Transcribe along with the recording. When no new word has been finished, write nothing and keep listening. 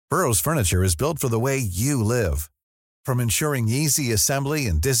Burrow's furniture is built for the way you live. From ensuring easy assembly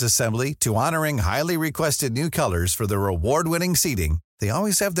and disassembly to honoring highly requested new colors for their award-winning seating, they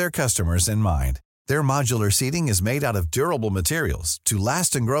always have their customers in mind. Their modular seating is made out of durable materials to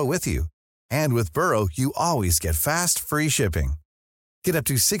last and grow with you. And with Burrow, you always get fast, free shipping. Get up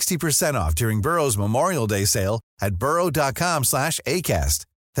to 60% off during Burrow's Memorial Day sale at burrow.com/ACAST.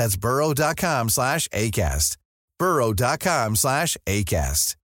 That's burrow.com/ACAST.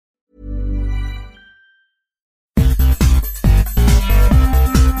 burrow.com/ACAST.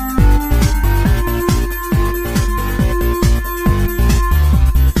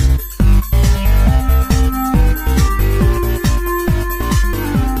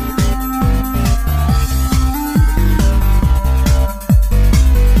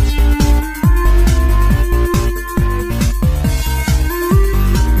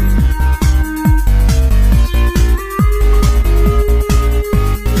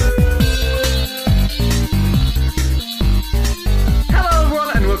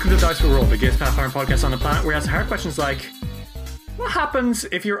 The Gayest Pathfinder podcast on the planet, where we ask hard questions like, what happens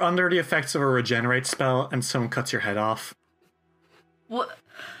if you're under the effects of a regenerate spell and someone cuts your head off? What?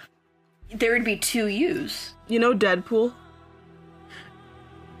 There would be two yous. You know Deadpool?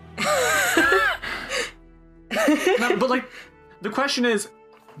 No, but like, the question is,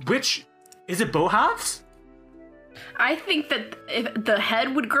 which, is it both halves? I think that if the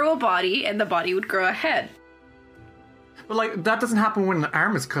head would grow a body and the body would grow a head. But like, that doesn't happen when an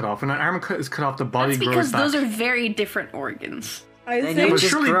arm is cut off. When an arm is cut off, the body That's grows because back. those are very different organs. I Then think you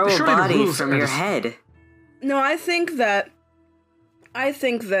just grow a body rules from are your just- head. no. I think that.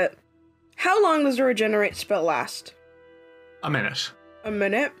 How long does the regenerate spell last? A minute. A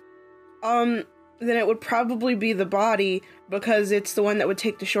minute. Then it would probably be the body because it's the one that would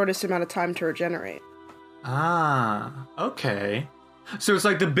take the shortest amount of time to regenerate. Ah, okay. So it's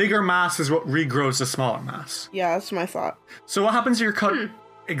like the bigger mass is what regrows the smaller mass. Yeah, that's my thought. So what happens if you're cut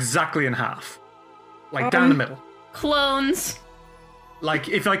exactly in half? Like down the middle. Clones. Like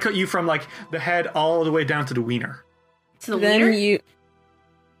if I cut you from like the head all the way down to the wiener. To the Then wiener?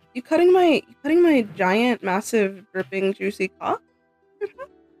 you cutting my giant, massive, dripping, juicy cock?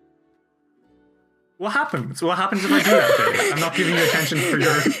 What happens? What happens if I do that, Dave? I'm not giving you attention for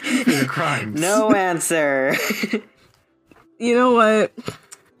your crimes. No answer. You know what?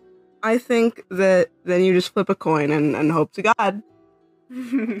 I think that then you just flip a coin and hope to God.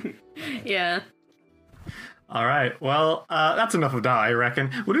 Yeah. All right. Well, that's enough of that, I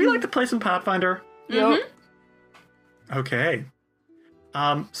reckon. Would we like to play some Pathfinder? Yep. Okay.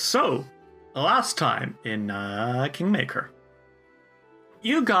 So, last time in Kingmaker,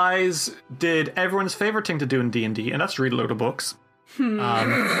 you guys did everyone's favorite thing to do in D&D, and that's read a load of books.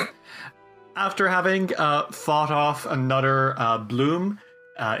 After having fought off another bloom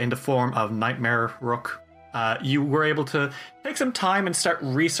in the form of Nightmare Rook, you were able to take some time and start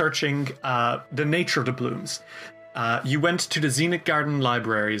researching the nature of the blooms. You went to the Zenith Garden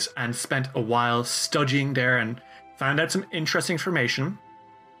libraries and spent a while studying there and found out some interesting information.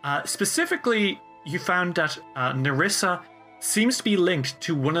 Specifically, you found that Nerissa seems to be linked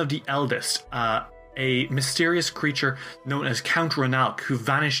to one of the eldest, a mysterious creature known as Count Ronalk, who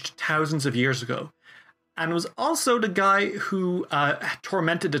vanished thousands of years ago, and was also the guy who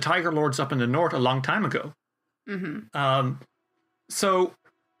tormented the Tiger Lords up in the north a long time ago. So,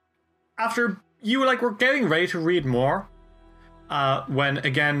 after you were getting ready to read more, when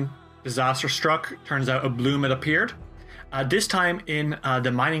again disaster struck, turns out a bloom had appeared. This time in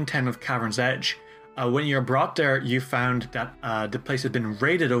the mining town of Cavern's Edge. When you were brought there, you found that the place had been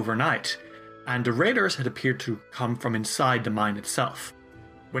raided overnight, and the raiders had appeared to come from inside the mine itself.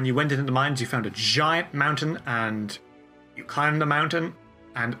 When you went into the mines, you found a giant mountain, and you climbed the mountain,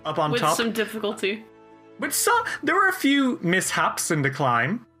 and up on With top... some difficulty. There were a few mishaps in the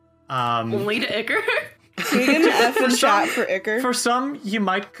climb. Only to Iker. Can we get an F in chat for Iker? For some, you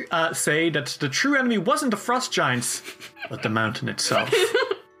might say that the true enemy wasn't the frost giants, but the mountain itself.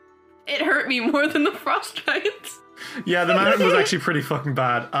 It hurt me more than the frost giants. Yeah, the mountain was actually pretty fucking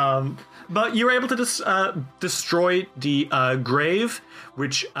bad. But you were able to destroy the grave,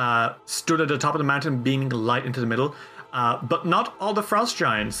 which stood at the top of the mountain, beaming light into the middle. But not all the frost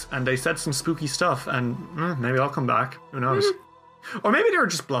giants, and they said some spooky stuff, and maybe I'll come back. Who knows? Or maybe they were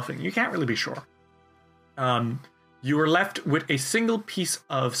just bluffing. You can't really be sure. You were left with a single piece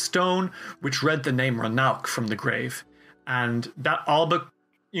of stone, which read the name Ronalk from the grave. And that all but,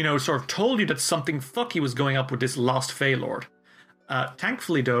 sort of told you that something fucky was going up with this lost Fey Lord.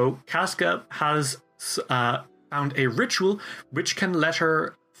 Thankfully, though, Casca has found a ritual which can let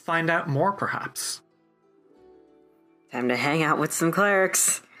her find out more, perhaps. Time to hang out with some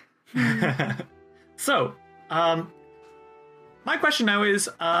clerics. So, my question now is,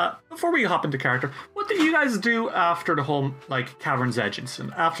 before we hop into character, what did you guys do after the whole, like, Cavern's Edge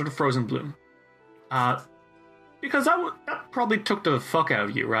incident, after the Frozen Bloom? Because that probably took the fuck out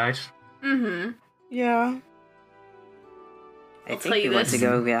of you, right? Mm-hmm. Yeah. I tell think you we went this. to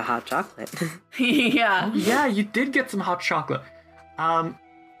go get hot chocolate. Yeah. Yeah, you did get some hot chocolate.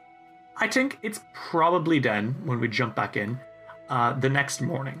 I think it's probably then, when we jump back in, the next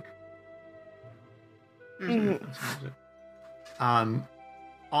morning. Alden,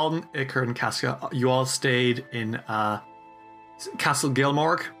 Iker, and Casca, you all stayed in Castle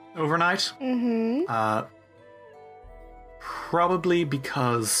Gilmorg overnight. Mm-hmm. Probably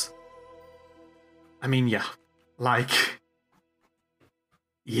because, I mean, yeah.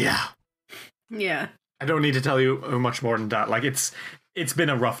 Yeah. Yeah. I don't need to tell you much more than that. Like, it's been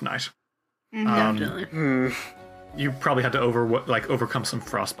a rough night. Definitely. You probably had to overcome some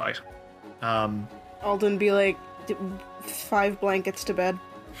frostbite. Alden be like, 5 blankets to bed.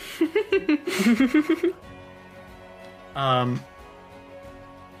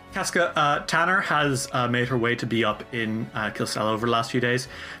 Casca, Tanner has made her way to be up in Kilsella over the last few days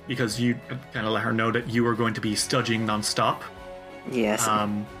because you kind of let her know that you were going to be studging non-stop. Yes.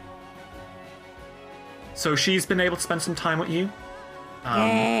 So she's been able to spend some time with you.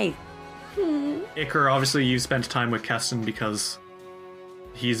 Yay! Iker, obviously, you spent time with Keston because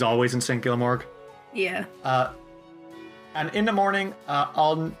he's always in St. Gilmorg. Yeah. And in the morning,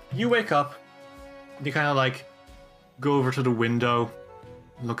 Alden, you wake up, you kind of like go over to the window,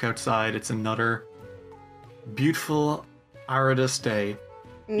 look outside. It's another beautiful Aridus day,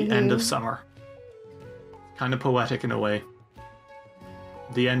 the end of summer. Kind of poetic in a way.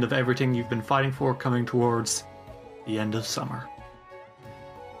 The end of everything you've been fighting for coming towards the end of summer.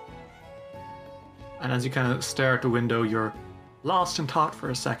 And as you kind of stare at the window, you're lost in thought for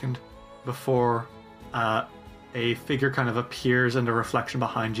a second before a figure kind of appears in the reflection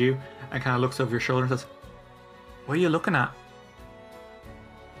behind you and kind of looks over your shoulder and says, "What are you looking at?"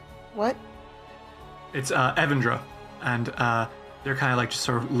 What? It's Evandra, and they're kind of like just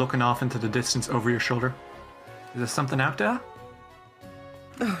sort of looking off into the distance over your shoulder. Is there something out there?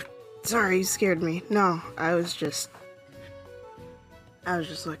 Oh, sorry, you scared me. No, I was just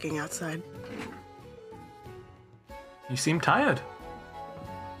looking outside. You seem tired.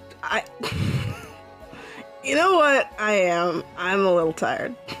 You know what? I am. I'm a little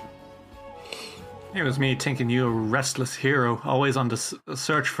tired. It was me thinking you a restless hero, always on the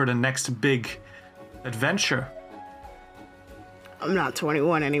search for the next big adventure. I'm not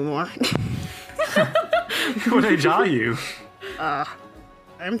 21 anymore. What age are you?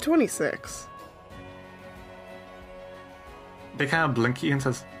 I'm 26. They kind of blink at you and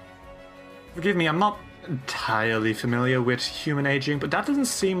says, "Forgive me, I'm not entirely familiar with human aging, but that doesn't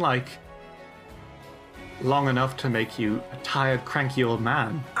seem like long enough to make you a tired, cranky old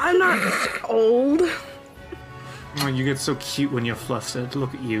man." I'm not old. Oh, you get so cute when you're flustered.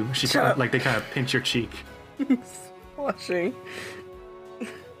 Look at you. She kind of, like, they kind of pinch your cheek. Blushing.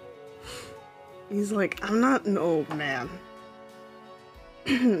 He's like, I'm not an old man.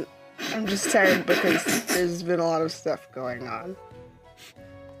 I'm just tired because there's been a lot of stuff going on.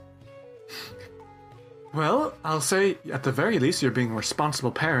 Well, I'll say at the very least you're being a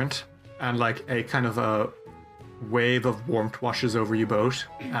responsible parent, and like a kind of a wave of warmth washes over you both,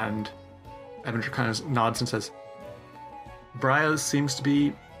 and Evandra kind of nods and says, "Briar seems to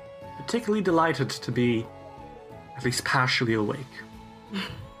be particularly delighted to be at least partially awake."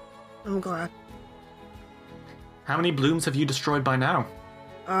 I'm glad. How many blooms have you destroyed by now?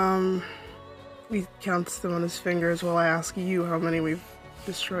 He counts them on his fingers while I ask you how many we've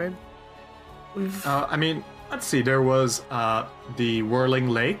destroyed. I mean, let's see. There was the Whirling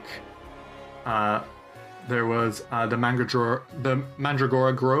Lake. There was the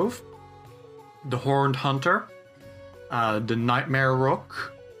Mandragora Grove, the Horned Hunter, the Nightmare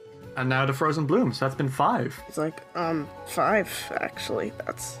Rook, and now the Frozen Blooms. That's been 5. He's like, 5, actually.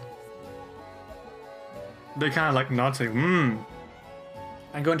 That's... They kind of like nod, saying,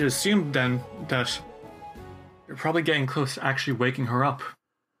 I'm going to assume then that you're probably getting close to actually waking her up.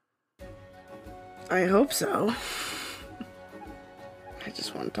 I hope so. I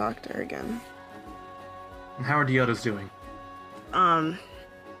just want to talk to her again. And how are the others doing? Iker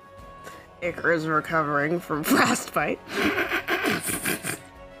is recovering from frostbite.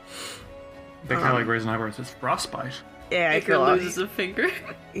 They kind of like raise an eyebrow and says, "Frostbite?" Yeah, Iker loses a finger.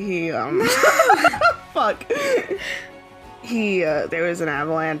 He, fuck. There was an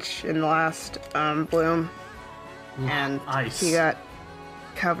avalanche in the last, bloom. And Ice. he got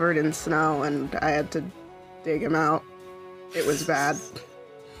covered in snow and I had to dig him out. It was bad.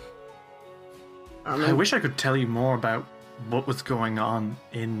 I wish I could tell you more about what was going on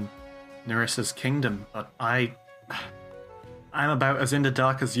in Nerissa's kingdom, but I'm about as in the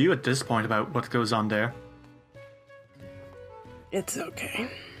dark as you at this point about what goes on there. It's okay.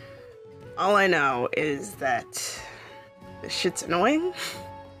 All I know is that this shit's annoying,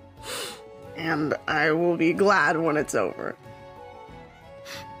 and I will be glad when it's over.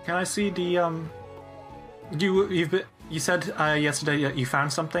 Can I see the you said yesterday that you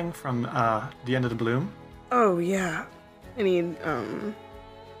found something from the end of the bloom? Oh yeah, and he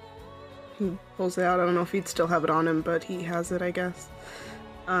pulls it out. I don't know if he'd still have it on him, but he has it, I guess.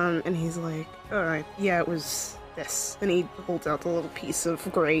 And he's like, all right, yeah, it was this, and he holds out the little piece of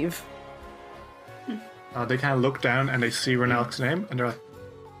grave. They kind of look down and they see Renalk's name, and they're like,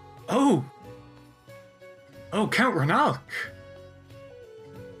 "Oh, Count Renalk."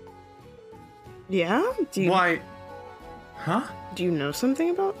 Yeah? Why? Huh? Do you know something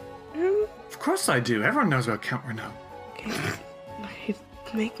about him? Of course I do. Everyone knows about Count Renalk. Okay. You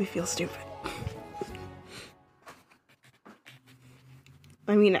make me feel stupid.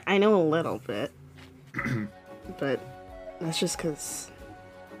 I mean, I know a little bit, but that's just because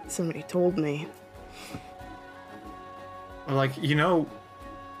somebody told me. Well, like,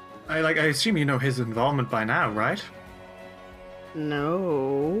 I assume you know his involvement by now, right?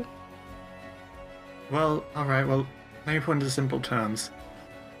 No. Well, alright, well, let me put into simple terms.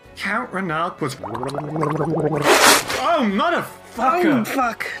 Count Renalk was... Oh, motherfucker! Oh,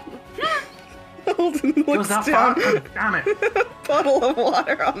 fuck. Holden looks Was that down. far? Oh, damn it. Puddle of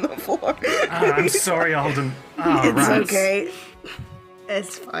water on the floor. I'm sorry, Alden. Oh, It's rats. okay.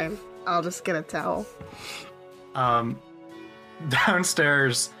 It's fine. I'll just get a towel.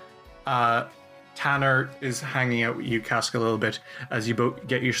 Downstairs, Tanner is hanging out with you, Casca, a little bit as you both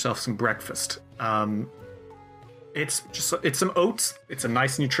get yourself some breakfast. It's some oats. It's a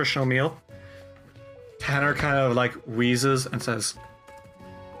nice nutritional meal. Tanner kind of like wheezes and says,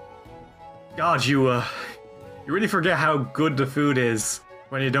 "God, you really forget how good the food is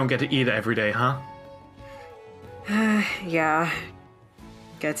when you don't get to eat it every day, huh?" Yeah.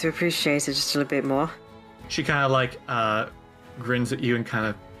 Get to appreciate it just a little bit more. She kind of like grins at you and kind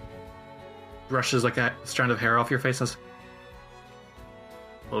of brushes like a strand of hair off your face and says,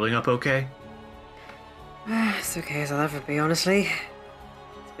 "Holding up okay?" It's okay as I'll ever be, honestly.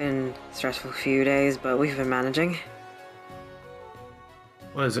 It's been a stressful few days, but we've been managing.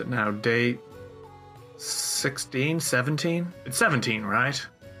 What is it now? Day 16? 17? It's 17, right?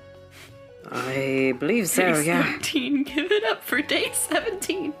 I believe so, Day yeah. 17. Give it up for day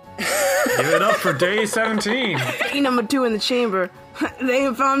 17. Give it up for day 17. Day number 2 in the chamber. They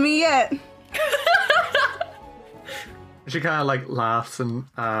ain't found me yet. She kind of like laughs and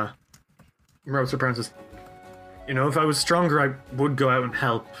rubs her brows and says, if I was stronger, I would go out and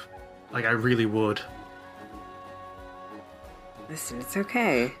help. Like, I really would. Listen, it's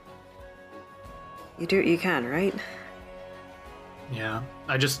okay. You do what you can, right? Yeah,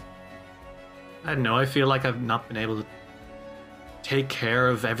 I don't know, I feel like I've not been able to take care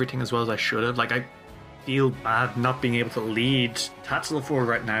of everything as well as I should have. Like, I feel bad not being able to lead Tatzel forward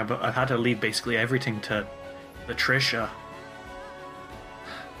right now, but I've had to lead basically everything to Latricia.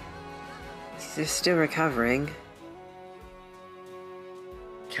 You're still recovering.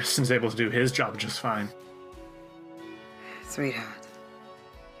 Kirsten's able to do his job just fine. Sweetheart.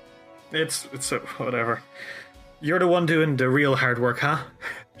 It's whatever. You're the one doing the real hard work, huh?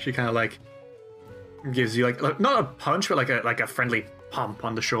 She kind of like gives you like not a punch, but like a friendly pump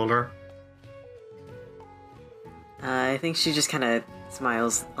on the shoulder. I think she just kind of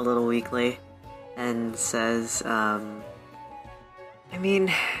smiles a little weakly and says, I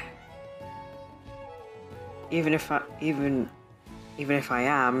mean, even if I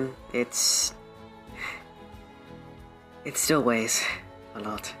am, it still weighs a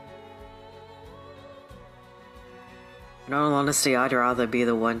lot. In all honesty, I'd rather be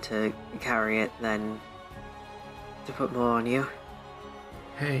the one to carry it than to put more on you.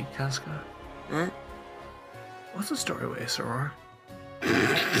 Hey, Casca. Huh? What's the story with Isseror?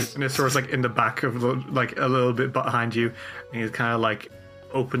 And Isseror's like in the back of like a little bit behind you, and he's kind of like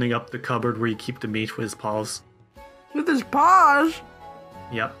opening up the cupboard where you keep the meat with his paws. With his paws?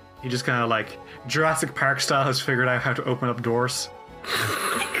 Yep. He just kind of like Jurassic Park style has figured out how to open up doors.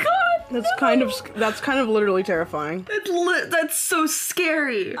 That's kind of literally terrifying. That's so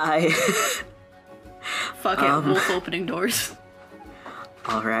scary. Fuck it, wolf opening doors.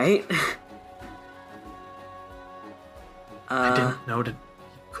 All right. I didn't know that you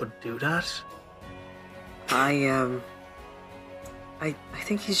could do that. I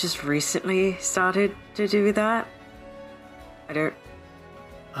think he's just recently started to do that.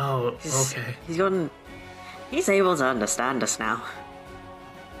 Oh, okay. He's able to understand us now.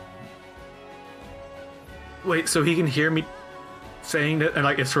 Wait, so he can hear me saying that, and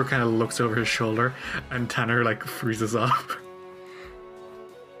like Isra kind of looks over his shoulder, and Tanner like freezes up.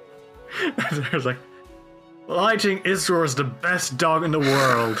 And Tanner's like, well, I think Isra's the best dog in the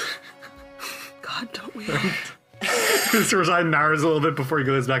world. God, don't we? Isra's eye narrows a little bit before he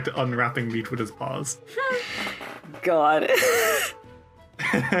goes back to unwrapping meat with his paws. God.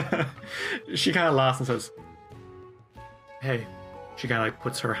 She kind of laughs and says, hey. She kind of like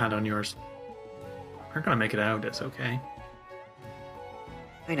puts her hand on yours. We're gonna make it out of this, okay?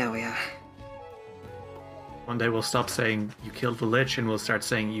 I know we are. One day we'll stop saying you killed the Lich and we'll start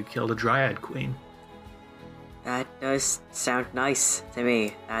saying you killed a Dryad Queen. That does sound nice to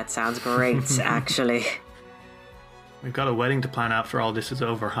me. That sounds great, actually. We've got a wedding to plan after all this is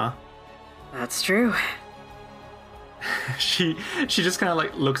over, huh? That's true. She just kind of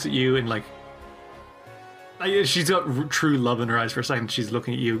like looks at you and like she's got true love in her eyes for a second. She's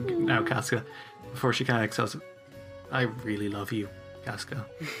looking at you now, Casca, before she kind of says, I really love you, Casca.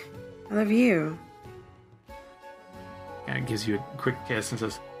 I love you. And gives you a quick kiss and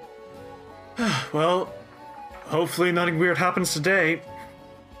says, well, hopefully nothing weird happens today.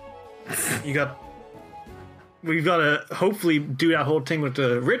 We've got to hopefully do that whole thing with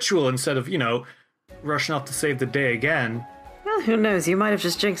the ritual instead of, rushing off to save the day again. Well, who knows? You might have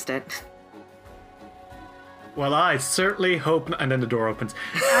just jinxed it. Well, I certainly hope not. And then the door opens.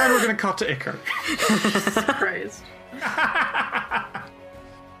 And we're going to cut to Iker. Christ.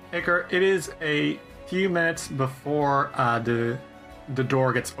 Iker, it is a few minutes before the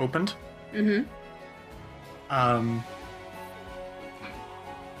door gets opened. Mm-hmm.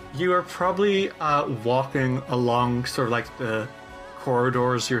 You are probably walking along sort of like the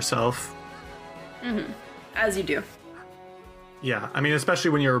corridors yourself. Mm-hmm. As you do. Yeah, I mean, especially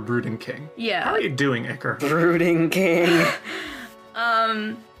when you're a brooding king. Yeah. How are you doing, Iker? Brooding king.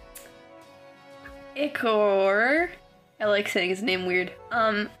 Iker. I like saying his name weird.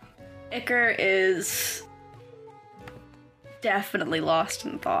 Iker is definitely lost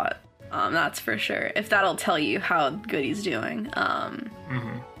in thought. That's for sure. If that'll tell you how good he's doing.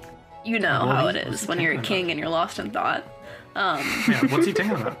 You know how it is when you're a king and you're lost in thought. Yeah, what's he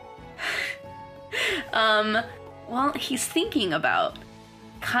thinking about? Well, he's thinking about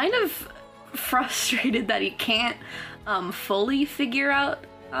kind of frustrated that he can't fully figure out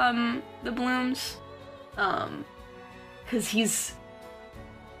the blooms. Because he's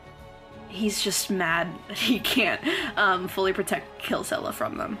just mad that he can't fully protect Kilsella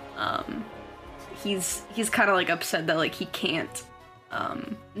from them. He's kind of like upset that like he can't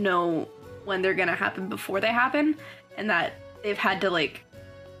know when they're gonna happen before they happen, and that they've had to like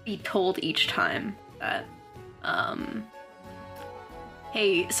be told each time that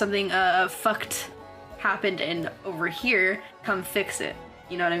hey, something fucked happened and over here, come fix it.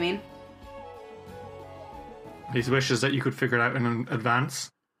 You know what I mean? He wishes that you could figure it out in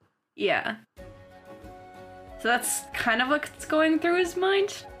advance. Yeah. So that's kind of what's going through his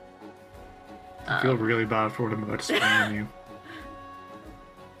mind. I feel really bad for what I'm about to spring on you.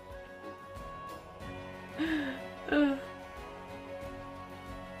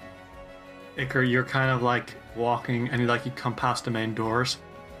 Iker, you're kind of like walking and you come past the main doors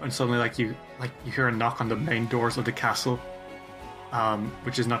and suddenly you hear a knock on the main doors of the castle,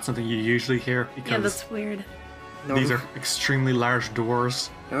 which is not something you usually hear because Yeah, that's weird. these are extremely large doors.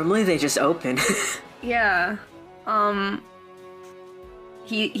 Normally they just open. Yeah.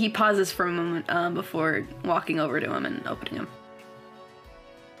 He pauses for a moment before walking over to him and opening him.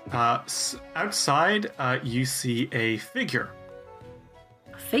 Outside, you see a figure.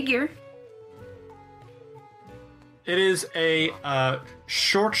 A figure? It is a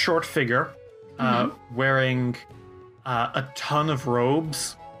short figure wearing a ton of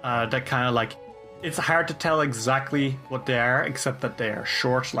robes that kind of like... It's hard to tell exactly what they are, except that they are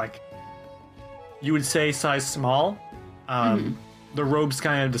short, like... You would say size small. The robes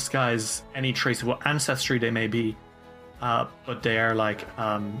kind of disguise any trace of what ancestry they may be, but they are like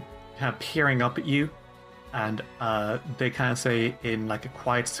kind of peering up at you, and they kind of say in like a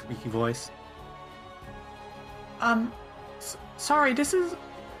quiet, squeaky voice, sorry, this is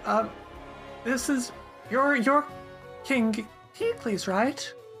your King Heracles,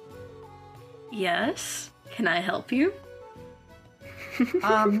 right? Yes. Can I help you?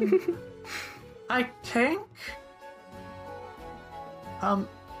 I think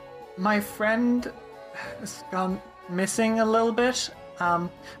my friend has gone missing a little bit. I'm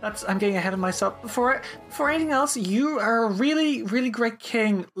getting ahead of myself. Before anything else, you are a really, really great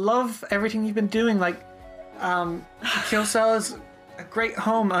king. Love everything you've been doing. Like, Kilsella's a great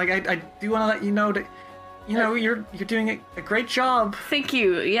home. Like, I do want to let you know that, you know, you're doing a great job. Thank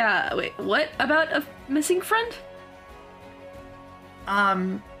you. Yeah. Wait, what about a missing friend?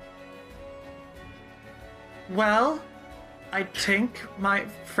 Well, I think my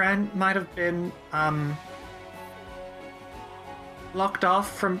friend might have been, locked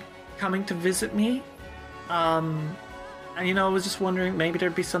off from coming to visit me. And, you know, I was just wondering, maybe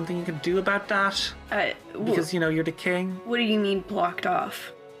there'd be something you could do about that. Because, you know, you're the king. What do you mean blocked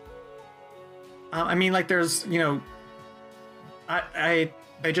off? I mean, like, there's, you know, I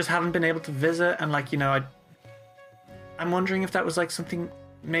just haven't been able to visit, and, like, you know, I'm wondering if that was, like, something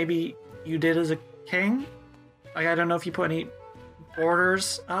maybe you did as a king? Like, I don't know if you put any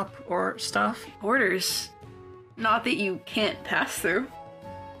borders up or stuff. Borders? Not that you can't pass through.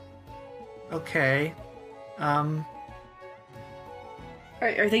 Okay. Are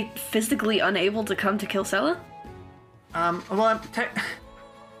they physically unable to come to Kilsella? Well,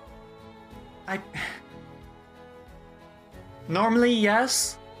 normally,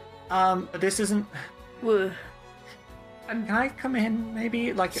 yes. But this isn't... Whoa. Can I come in,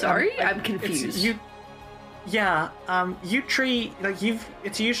 maybe? Like, Sorry? I'm confused. You treat, like,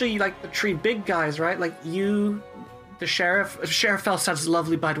 it's usually, like, the three big guys, right? Like, you, the Sheriff Felstad's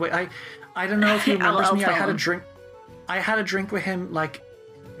lovely, by the way. I don't know if he remembers me. I had a drink with him, like,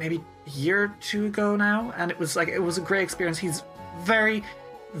 maybe a year or two ago now, and it was a great experience. He's very,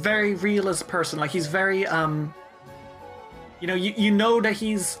 very real as a person. Like, he's very, you know, you know that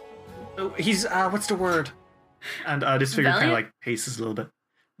he's, what's the word? And this figure kind of, like, paces a little bit.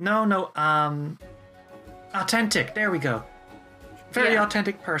 No, authentic. There we go. Very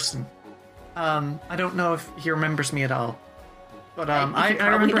authentic person. I don't know if he remembers me at all, but I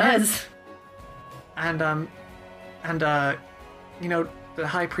remember him. And you know, the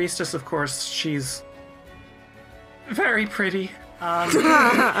High Priestess, of course, she's very pretty.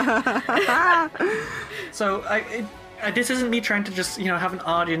 So this isn't me trying to just, you know, have an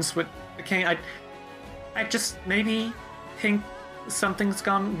audience with the king. I just maybe think something's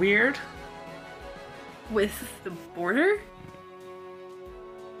gone weird. With the border?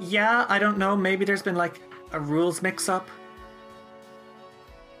 Yeah, I don't know. Maybe there's been, like, a rules mix-up.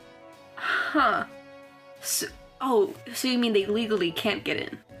 Huh. So you mean they legally can't get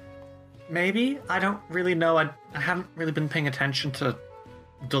in? Maybe? I don't really know. I haven't really been paying attention to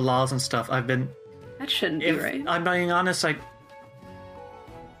the laws and stuff. That shouldn't be right. I'm being honest, I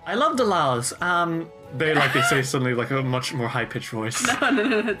love the laws. They say suddenly, like, a much more high-pitched voice.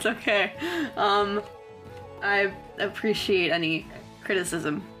 No, it's okay. I appreciate any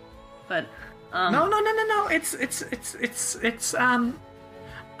criticism, but No. It's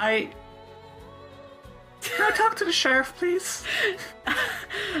Can I talk to the sheriff, please?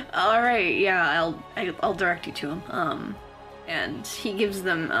 All right, yeah, I'll direct you to him. And he gives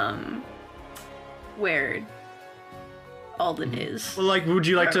them where Alden is. Well, like, would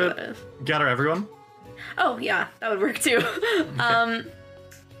you like to gather everyone? Oh yeah, that would work too. Okay.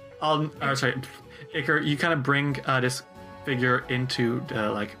 Sorry, Iker, you kind of bring this figure into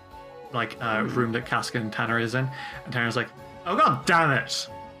the room that Casca and Tanner is in, and Tanner's like, "Oh god damn it!"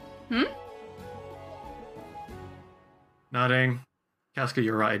 Nodding. Casca,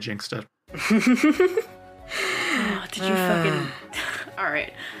 you're right. I jinxed it. Oh, did you fucking? All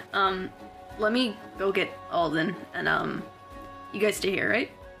right. Let me go get Alden, and you guys stay here, right?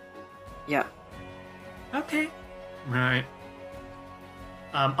 Yeah. Okay. Right.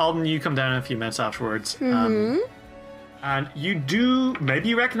 Alden, you come down in a few minutes afterwards. And you do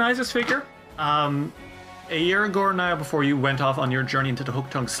maybe recognize this figure. A year ago now, before you went off on your journey into the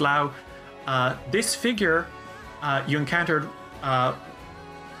Hooktongue Slough, this figure you encountered,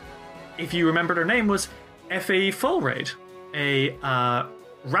 if you remembered her name, was F.A. Fulraid, a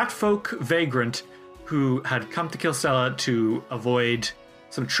ratfolk vagrant who had come to Kilsella to avoid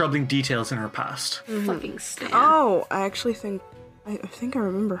some troubling details in her past. Fucking Stan. Oh, I actually think I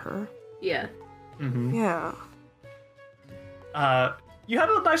remember her. Yeah. Mm-hmm. Yeah. You had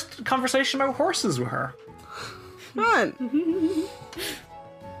a nice conversation about horses with her. Fun.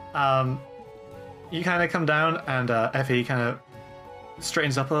 You kind of come down, and Effie kind of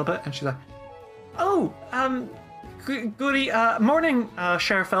straightens up a little bit, and she's like, "Oh, goody, morning,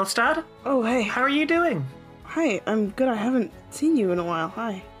 Sheriff Felstad. Oh, hey. How are you doing?" Hi, I'm good. I haven't seen you in a while.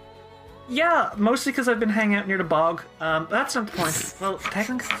 Hi. Yeah, mostly because I've been hanging out near the bog. But that's not the point. Well,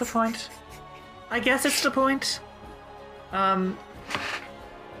 technically it's the point. I guess it's the point.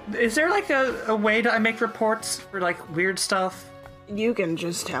 Is there like a way that I make reports for like weird stuff? You can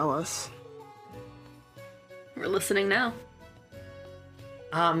just tell us. We're listening now.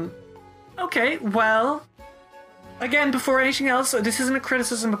 Okay, well, again, before anything else, this isn't a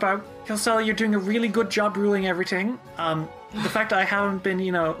criticism about Kilsella. You're doing a really good job ruling everything. The fact that I haven't been,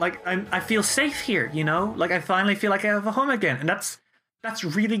 like, I feel safe here, Like, I finally feel like I have a home again. And that's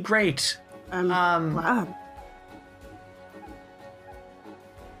really great. I'm glad.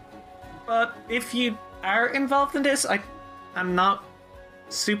 But if you are involved in this, I'm not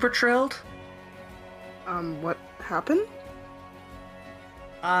super thrilled. What happened?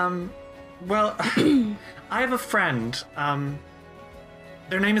 Well, I have a friend.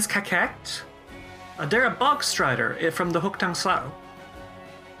 Their name is Kakekt. They're a bog strider from the Huktang Slough.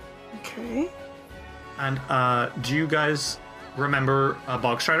 Okay. And do you guys remember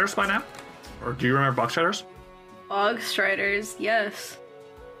bog striders by now? Or do you remember bog striders? Bog striders, yes.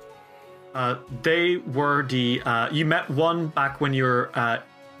 They were the... you met one back when you were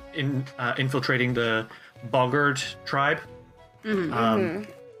infiltrating the Boggard tribe. The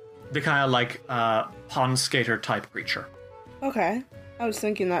kind of like pond skater type creature. Okay. I was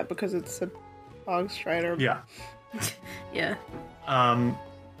thinking that because it's a bog strider. Yeah. Yeah.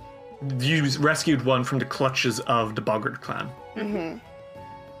 You rescued one from the clutches of the Boggart clan.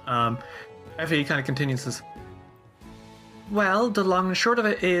 Effie kind of continues this. Well, the long and short of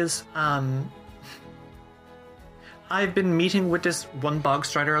it is, I've been meeting with this one bog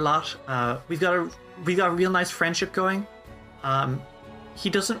strider a lot. We got a real nice friendship going. He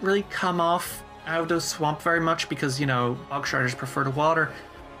doesn't really come off out of the swamp very much because, bog striders prefer the water.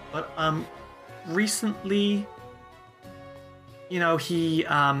 But recently, he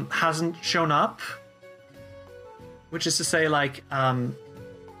hasn't shown up. Which is to say, like,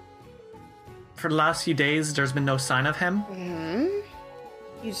 for the last few days, there's been no sign of him. And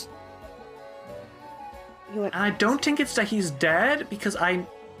I don't think it's that he's dead, because I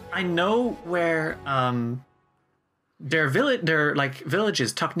know where their village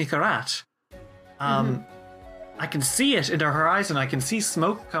is, Toknikarat. I can see it in the horizon. I can see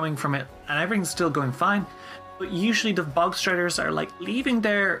smoke coming from it, and everything's still going fine. But usually the bog striders are like leaving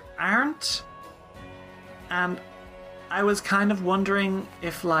there, aren't? And I was kind of wondering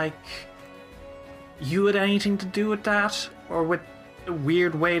if like you had anything to do with that, or with the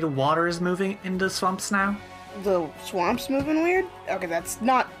weird way the water is moving in the swamps now. The swamp's moving weird? Okay, that's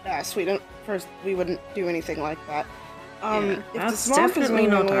not us. First, we wouldn't do anything like that. If the That's swamp is definitely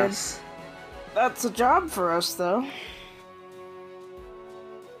moving not weird, us. that's a job for us, though.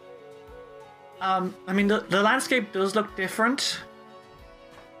 I mean, the landscape does look different.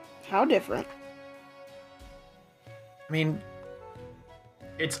 How different? I mean,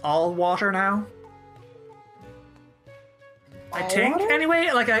 it's all water now. I think, water?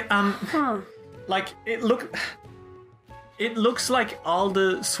 anyway. Like like it looks like all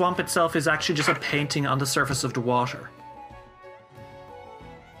the swamp itself is actually just a painting on the surface of the water.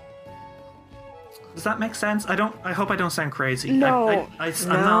 Does that make sense? I hope I don't sound crazy. No. I'm not. I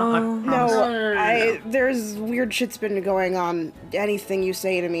promise. No, there's weird shit's been going on. Anything you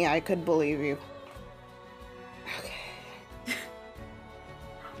say to me, I could believe you. Okay.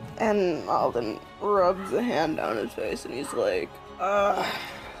 And Alden rubs a hand down his face and he's like,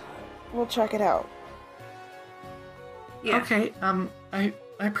 we'll check it out. Yeah. Okay. I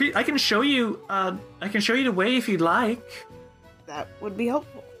can show you. I can show you the way if you'd like. That would be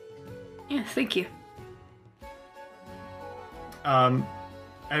helpful. Yeah, thank you.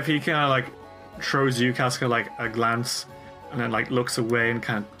 If he kind of like throws you, Casca, like a glance, and then like looks away and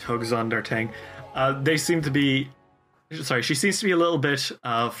kind of tugs on their thing. They seem to be. Sorry, she seems to be a little bit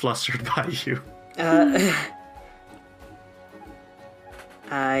flustered by you.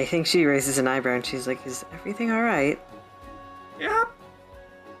 I think she raises an eyebrow and she's like, "Is everything all right? Yeah.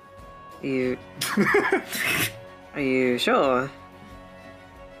 Are you sure?"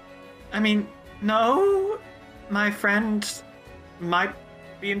 I mean, no. My friend might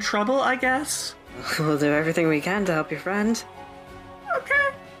be in trouble, I guess. We'll do everything we can to help your friend. Okay.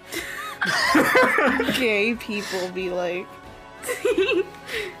 Gay people be like.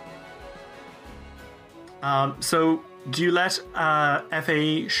 So, do you let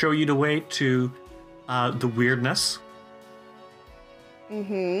FA show you the way to the weirdness?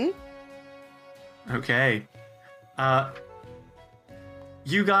 Okay.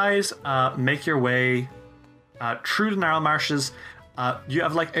 You guys make your way through the narrow marshes. You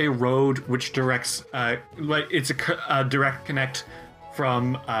have like a road which directs, like it's a direct connect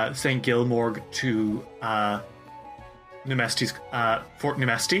from St. Gilmorg to Numesti's Fort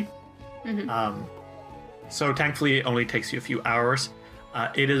Numesti. So thankfully, it only takes you a few hours.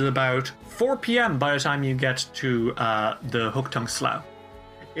 It is about 4 p.m. by the time you get to the Huktang Slough.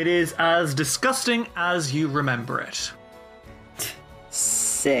 It is as disgusting as you remember it.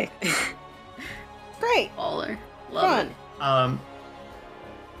 Sick. Great. Baller. Love Fun.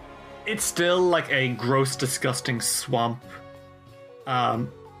 it. It's still like a gross, disgusting swamp.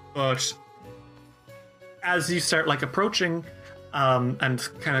 But as you start like approaching, and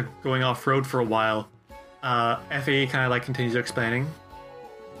kind of going off road for a while, FAE kind of like continues explaining.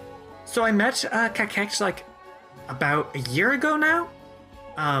 So I met Kakex like about a year ago now.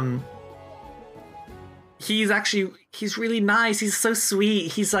 He's really nice. He's so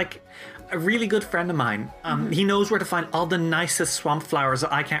sweet. He's like a really good friend of mine. He knows where to find all the nicest swamp flowers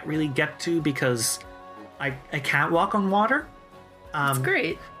that I can't really get to because I can't walk on water. That's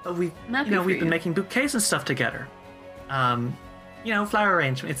great. But we've Happy we've for been you. making bouquets and stuff together. Flower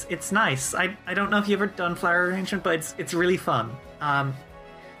arrangement. It's nice. I don't know if you've ever done flower arrangement, but it's really fun.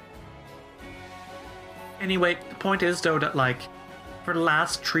 Anyway, the point is though that like for the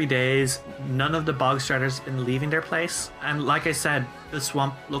last 3 days, none of the bog striders have been leaving their place, and like I said, the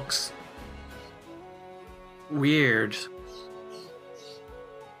swamp looks weird.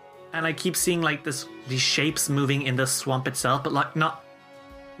 And I keep seeing like these shapes moving in the swamp itself, but like not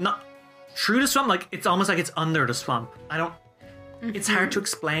through the swamp. Like it's almost like it's under the swamp. It's hard to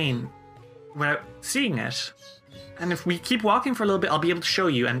explain without seeing it. And if we keep walking for a little bit, I'll be able to show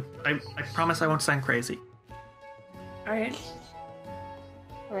you. And I promise I won't sound crazy. All right.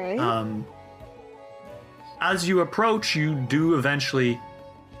 Right. As you approach, you do eventually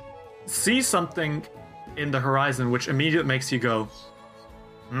see something in the horizon, which immediately makes you go,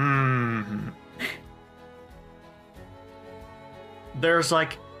 There's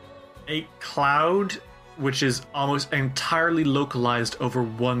like a cloud which is almost entirely localized over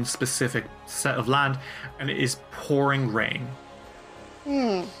one specific set of land, and it is pouring rain.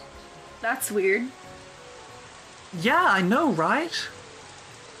 That's weird. Yeah, I know, right?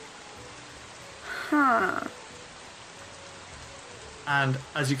 Huh. And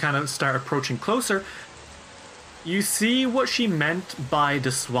as you kind of start approaching closer, you see what she meant by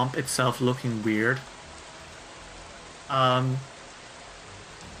the swamp itself looking weird.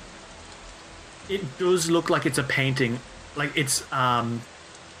 It does look like it's a painting. Like it's,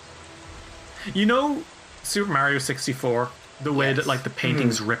 you know Super Mario 64? The way that like the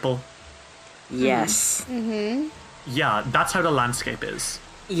paintings ripple? Yes. Yeah, that's how the landscape is.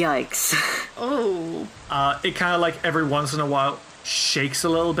 Yikes. Oh. It kind of like every once in a while shakes a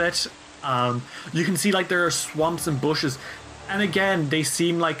little bit. You can see like there are swamps and bushes, and again they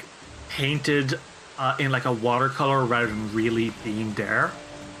seem like painted in like a watercolor rather than really being there.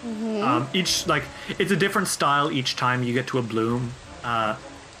 Each like it's a different style each time you get to a bloom.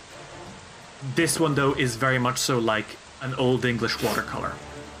 This one though is very much so like an old English watercolor,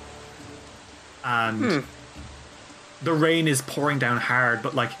 and the rain is pouring down hard,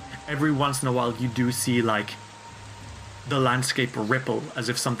 but like every once in a while you do see like the landscape ripple as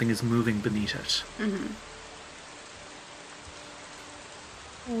if something is moving beneath it.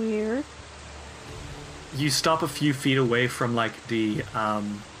 Weird. You stop a few feet away from like the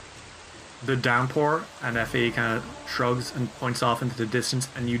downpour, and FA kind of shrugs and points off into the distance,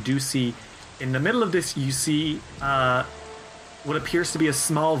 and you do see in the middle of this you see what appears to be a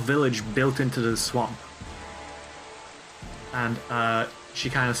small village built into the swamp. And she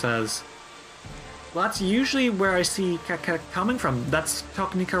kind of says, well, that's usually where I see coming from. That's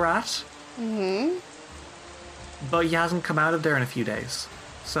Tokni Karat. But he hasn't come out of there in a few days.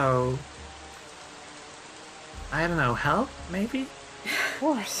 So, I don't know, help, maybe? Of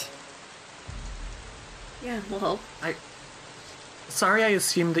course. Yeah, we'll help. Sorry I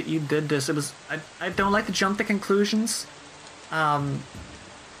assumed that you did this. I don't like to jump to conclusions.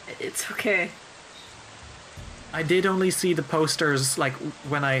 It's okay. I did only see the posters, like,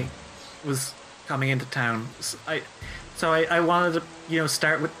 when I was coming into town. So I wanted to,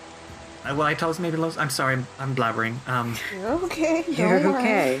 start with what I told maybe Los. I'm sorry, I'm blabbering. You're okay. You're Don't worry.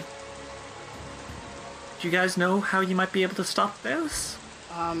 okay. Do you guys know how you might be able to stop this?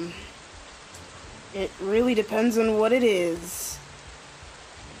 It really depends on what it is.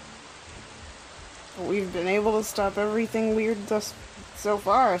 But we've been able to stop everything weird so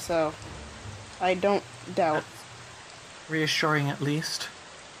far, so I don't doubt. Reassuring, at least.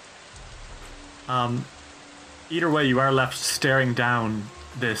 Either way, you are left staring down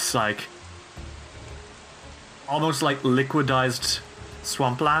this, like, almost like liquidized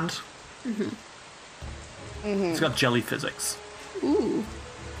swampland. It's got jelly physics. Ooh,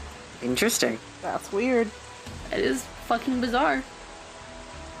 Interesting. That's weird. that is fucking bizarre.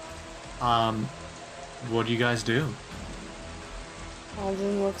 What do you guys do?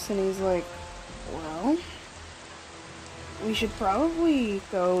 Alden looks and he's like, well, we should probably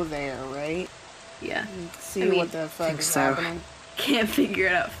go there, right? Yeah. See I mean, what the fuck think is so. happening. Can't figure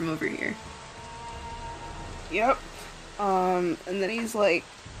it out from over here. Yep. And then he's like,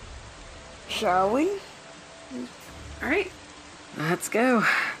 shall we? All right. Let's go.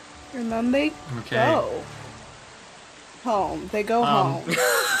 And then they Okay. go home. They go home.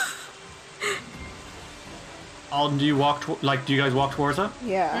 Alden, do you walk? Do you guys walk towards it?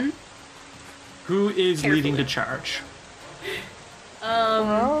 Yeah. Who is Carefully. leading the charge?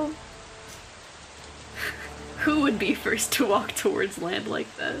 Well, Who would be first to walk towards land like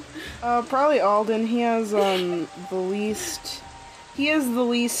that? probably Alden. He has the least. He has the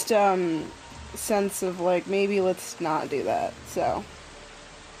least sense of like maybe let's not do that. So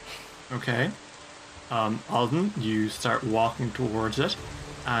Okay. Alden, you start walking towards it,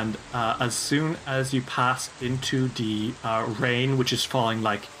 and as soon as you pass into the rain, which is falling,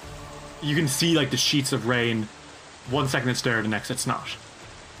 like, you can see, like, the sheets of rain. 1 second it's there, the next it's not.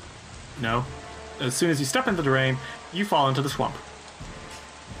 No? As soon as you step into the rain, you fall into the swamp.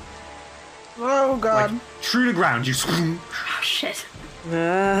 oh god. Like, through the ground, you swoon, Oh shit.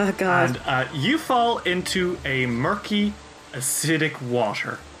 God. and you fall into a murky, acidic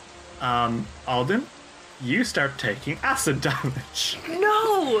water. Alden, you start taking acid damage.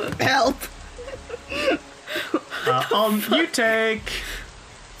 No. Help. Alden, you take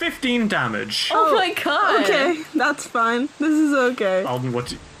 15 damage. Oh my god. Okay, that's fine. This is okay. Alden,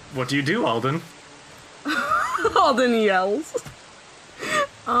 what do you do, Alden? Alden yells.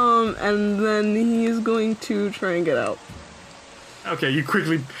 And then he's going to try and get out. Okay, you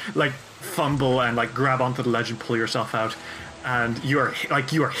quickly like fumble and like grab onto the ledge and pull yourself out, and you are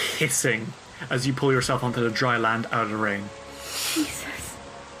hissing as you pull yourself onto the dry land out of the rain. Jesus.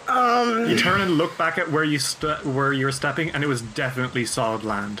 You turn and look back at where you were stepping, and it was definitely solid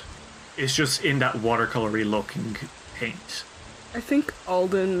land. It's just in that watercolory looking paint. I think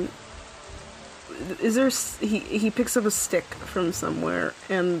Alden. Is there? He picks up a stick from somewhere,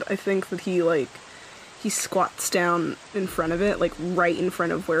 and I think that he squats down in front of it, like right in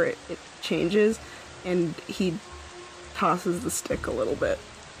front of where it changes, and he tosses the stick a little bit.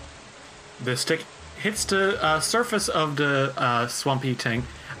 The stick hits the surface of the swampy thing,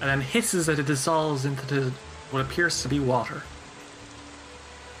 and then hisses as it dissolves into what appears to be water.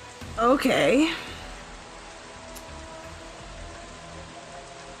 Okay.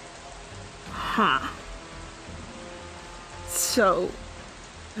 Huh. So,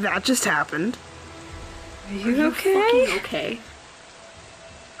 that just happened. Are you okay? Fucking okay.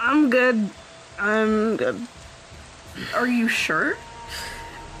 I'm good. I'm good. Are you sure?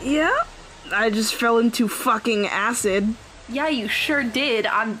 Yeah? I just fell into fucking acid. Yeah, you sure did.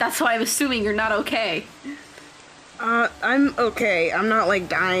 That's why I'm assuming you're not okay. I'm okay. I'm not like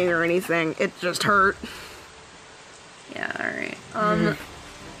dying or anything. It just hurt. Yeah, alright.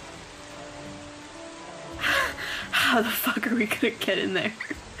 How the fuck are we gonna get in there?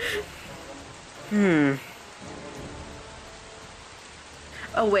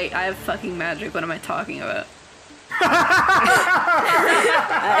 Oh wait, I have fucking magic. What am I talking about?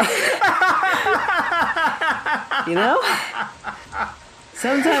 You know?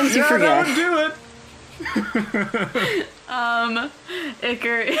 Sometimes you Yeah, forget. that would do it.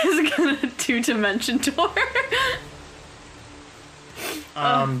 Iker is gonna two-dimension door.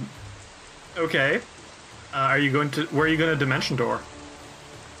 Okay. Where are you going to dimension door?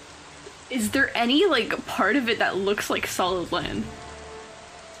 Is there any, like, part of it that looks like solid land?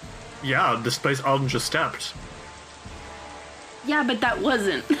 Yeah, this place Alden just stepped. Yeah, but that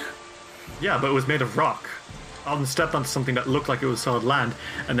wasn't. Yeah, but it was made of rock. Alden stepped onto something that looked like it was solid land,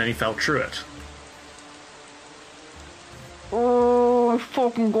 and then he fell through it. Oh,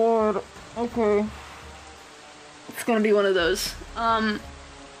 fucking god. Okay. It's gonna be one of those.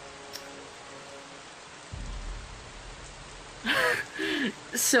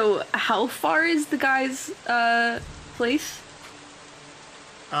 So, how far is the guy's, place?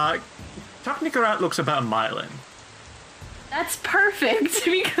 Taknikarat looks about a mile in. That's perfect,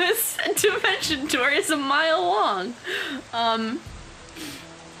 because Dimension Door is a mile long.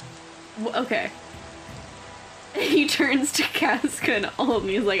 Okay. He turns to Casca and Alden.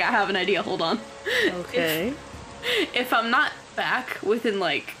 He's like, I have an idea, hold on. Okay. If I'm not back within,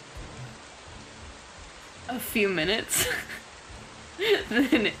 like, a few minutes,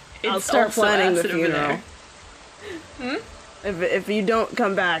 then it's I'll start also planning the acid over funeral. there. If you don't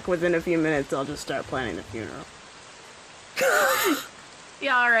come back within a few minutes, I'll just start planning the funeral.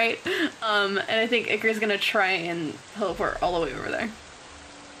 Yeah, alright. And I think Icar's gonna try and teleport all the way over there.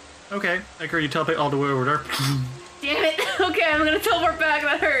 Okay, Iker, you teleport all the way over there. Damn it! Okay, I'm gonna teleport back,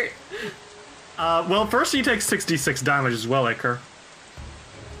 that hurt. Well, first you take 66 damage as well, Iker.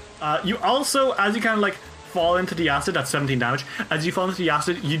 You also, as you kind of like fall into the acid, that's 17 damage. As you fall into the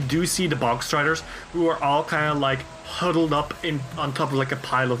acid, you do see the bog striders, who are all kind of like huddled up on top of like a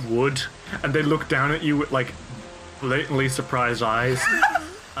pile of wood, and they look down at you with like blatantly surprised eyes.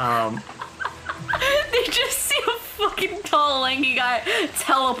 They just see a fucking tall, lanky guy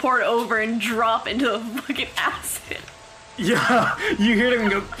teleport over and drop into the fucking acid. Yeah, you hear them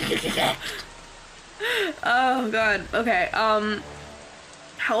go. Oh god. Okay.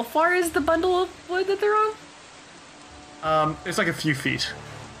 How far is the bundle of wood that they're on? It's like a few feet.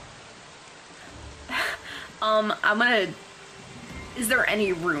 I'm gonna. Is there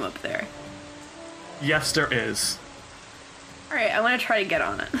any room up there? Yes, there is. All right, I want to try to get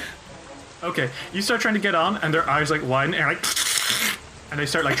on it. Okay, you start trying to get on, and their eyes like widen, and like, and they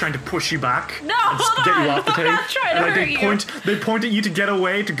start like trying to push you back. No, and hold get you on. off the I'm thing. not trying to And like hurt they you. they point at you to get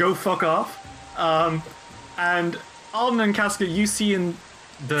away, to go fuck off. And Alden and Casca, you see in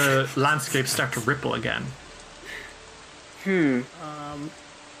the landscape start to ripple again.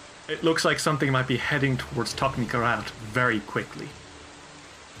 It looks like something might be heading towards Toknikarat very quickly.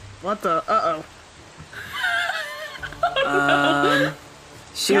 What the? Uh-oh.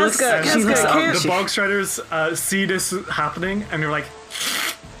 She looks Casca, she looks Casca, up. can't The bog striders see this happening, and they're like,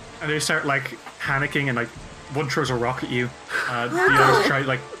 and they start like panicking, and like one throws a rock at you, the others try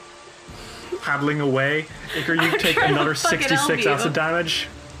like paddling away. Iker, you take trying to another fucking 66 help you. acid damage.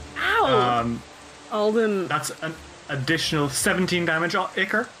 Ow! Alden. That's an additional 17 damage,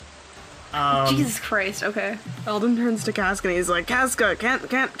 Iker. Jesus Christ. Okay. Alden turns to Casca and he's like, Casca, can't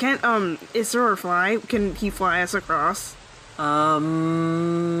Isra fly? Can he fly us across?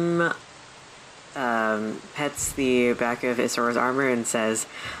 Pets the back of Isor's armor and says,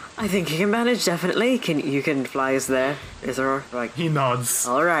 I think you can manage, definitely. You can fly us there, Isor? Like, He nods,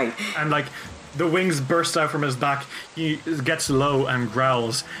 alright. and like the wings burst out from his back. He gets low and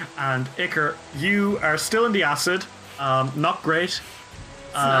growls. And Iker, you are still in the acid. Not great.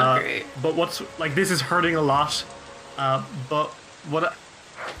 It's not great. But what's like this is hurting a lot. But what?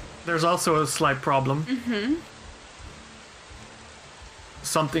 There's also a slight problem. Mm-hmm.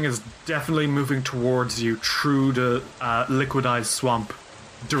 Something is definitely moving towards you through the liquidized swamp,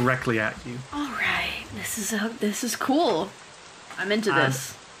 directly at you. All right. This is cool. I'm into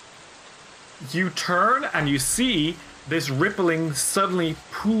this. You turn and you see this rippling suddenly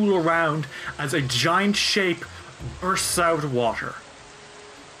pool around as a giant shape bursts out of water.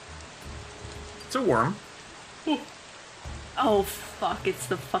 It's a worm. Oh fuck! It's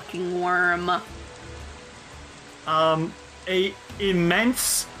the fucking worm. A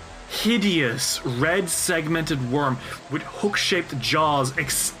immense, hideous, red segmented worm with hook-shaped jaws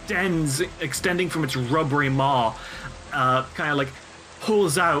extending from its rubbery maw, kind of like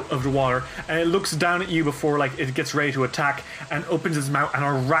pulls out of the water, and it looks down at you before like it gets ready to attack, and opens its mouth, and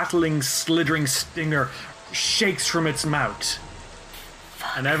a rattling, slithering stinger shakes from its mouth.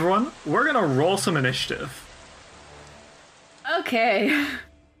 Fuck. And everyone, we're gonna roll some initiative. Okay.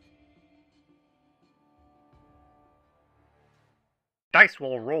 Dice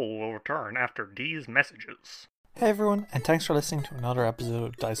will return after these messages. Hey everyone, and thanks for listening to another episode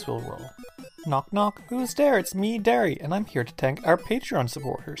of Dice Will Roll. Knock knock, who's there? It's me, Derry, and I'm here to thank our Patreon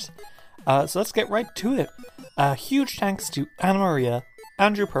supporters. So let's get right to it. Huge thanks to Anna Maria,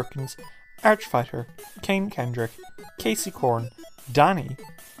 Andrew Perkins, Archfighter, Kane Kendrick, Casey Korn, Danny,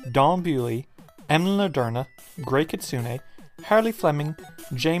 Dawn Bewley, Emily Laderna, Grey Kitsune, Harley Fleming,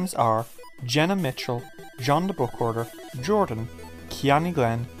 James R., Jenna Mitchell, John the Bookhoarder, Jordan, Kiani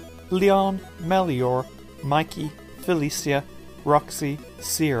Glenn, Leon, Melior, Mikey, Felicia, Roxy,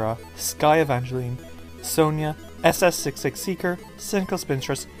 Sierra, Sky Evangeline, Sonia, SS66 Seeker, Cynical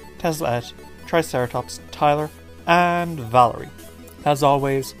Spinstress, Tesla Et, Triceratops, Tyler, and Valerie. As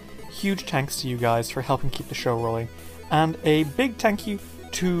always, huge thanks to you guys for helping keep the show rolling, and a big thank you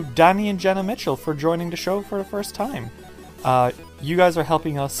to Danny and Jenna Mitchell for joining the show for the first time. You guys are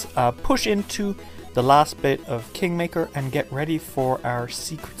helping us push into the last bit of Kingmaker and get ready for our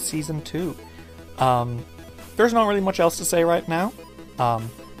Secret Season 2. There's not really much else to say right now,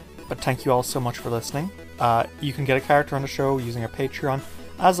 but thank you all so much for listening. You can get a character on the show using our Patreon.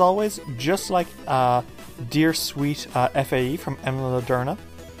 As always, just like dear sweet FAE from Emily Laderna,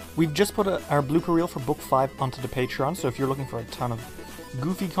 we've just put our blooper reel for Book 5 onto the Patreon, so if you're looking for a ton of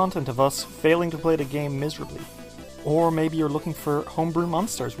goofy content of us failing to play the game miserably, or maybe you're looking for homebrew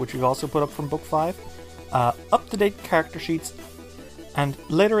monsters, which we've also put up from Book 5, up-to-date character sheets, and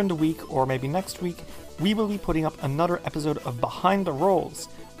later in the week, or maybe next week, we will be putting up another episode of Behind the Rolls,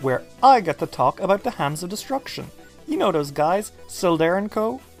 where I get to talk about the Hands of Destruction. You know those guys, Sildare and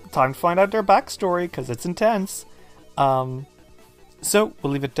Co. Time to find out their backstory, because it's intense. So,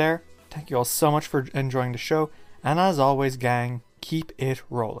 we'll leave it there. Thank you all so much for enjoying the show, and as always, gang, keep it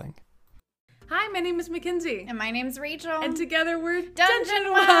rolling. Hi, my name is Mackenzie. And my name's Rachel. And together we're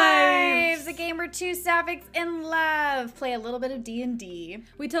Dungeon Wives, a game where two sapphics in love play a little bit of D&D.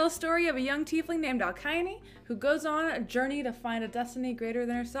 We tell a story of a young tiefling named Alkaine who goes on a journey to find a destiny greater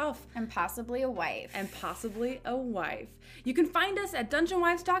than herself. And possibly a wife. You can find us at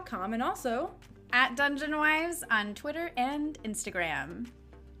dungeonwives.com and also at Dungeon Wives on Twitter and Instagram.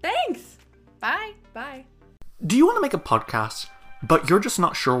 Thanks! Bye. Bye. Do you want to make a podcast, but you're just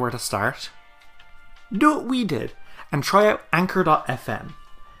not sure where to start? Do what we did and try out Anchor.fm.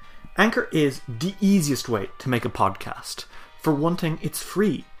 Anchor is the easiest way to make a podcast. For one thing, it's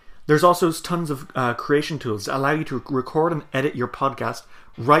free. There's also tons of creation tools that allow you to record and edit your podcast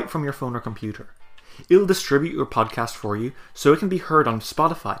right from your phone or computer. It'll distribute your podcast for you so it can be heard on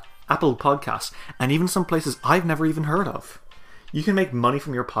Spotify, Apple Podcasts, and even some places I've never even heard of. You can make money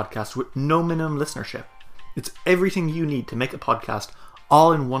from your podcast with no minimum listenership. It's everything you need to make a podcast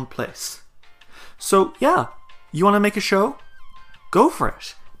all in one place. So yeah, you want to make a show? Go for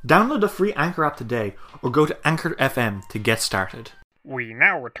it. Download the free Anchor app today or go to Anchor.fm to get started. We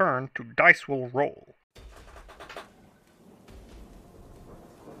now return to Dice Will Roll.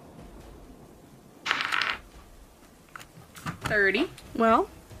 $30. Well.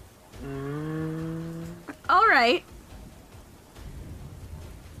 All right.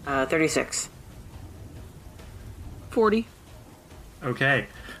 36. 40. Okay,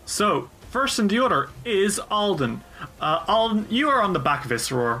 so first in the order is Alden. Alden, you are on the back of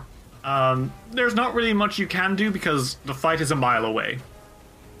Isror. There's not really much you can do because the fight is a mile away.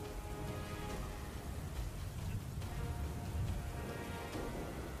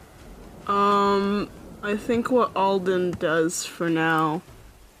 I think what Alden does for now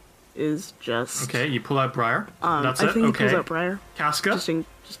is just... Okay, you pull out Briar. That's I it. think Okay. he pulls out Briar. Casca, Just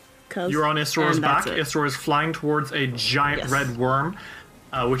cause. you're on Isror's and back. that's it. Isror is flying towards a giant Yes. red worm,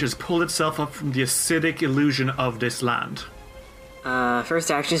 which has pulled itself up from the acidic illusion of this land.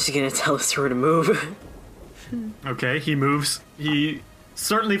 First action is gonna tell us where to move. Okay, he moves. He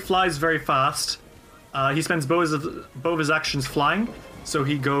certainly flies very fast. He spends both of his actions flying, so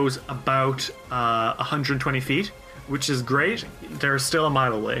he goes about 120 feet, which is great. They're still a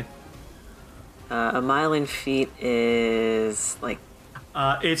mile away. A mile in feet is like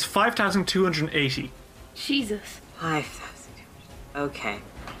It's 5,280. Jesus. 5,000. Okay,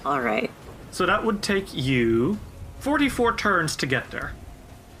 all right. So that would take you 44 turns to get there.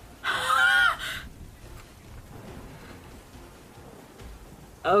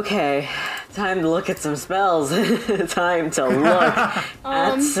 Okay, time to look at some spells. Time to look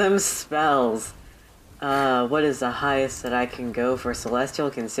at some spells. What is the highest that I can go for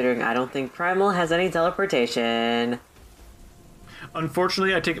Celestial, considering I don't think Primal has any teleportation?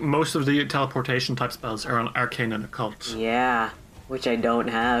 Unfortunately, I think most of the teleportation type spells are on Arcane and Occult. Yeah, which I don't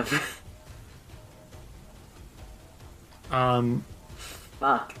have.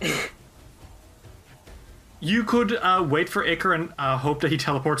 Fuck. You could wait for Iker and hope that he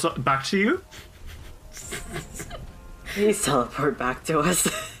teleports back to you. Please teleport back to us.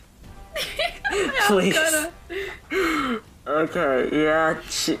 Please. Okay, yeah,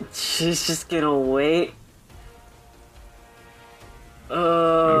 she's just gonna wait.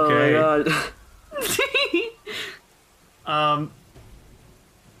 Oh Okay. my god.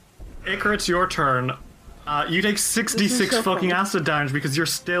 Iker, it's your turn. You take 66 so fucking funny. acid damage because you're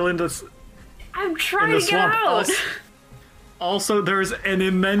still in this I'm in trying the to get swamp. out. Also, there's an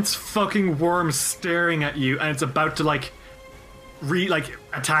immense fucking worm staring at you, and it's about to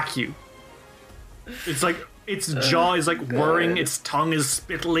attack you. It's like its jaw is like whirring, its tongue is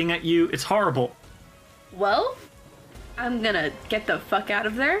spittling at you. It's horrible. Well, I'm gonna get the fuck out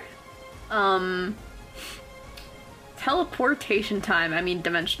of there. Teleportation time. I mean,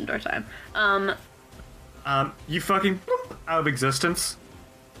 dimension door time. You fucking bloop, out of existence.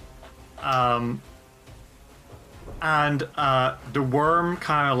 And the worm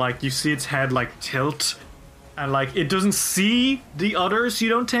kind of like, you see its head like tilt, and like it doesn't see the others, you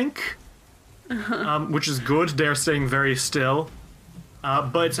don't think, which is good. They're staying very still,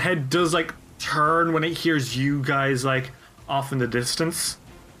 but its head does like turn when it hears you guys like off in the distance.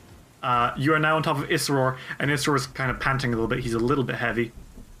 You are now on top of Isror, and Isror is kind of panting a little bit. He's a little bit heavy.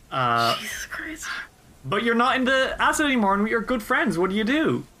 Jesus Christ. But you're not in the acid anymore, and you're good friends. What do you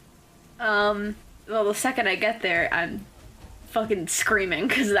do? Well, the second I get there, I'm fucking screaming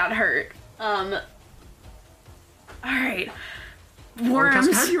because that hurt. Alright.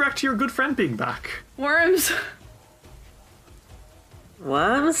 Worms. How do you react to your good friend being back? Worms.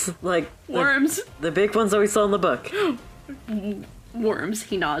 Worms? Like Worms. the big ones that we saw in the book. Worms.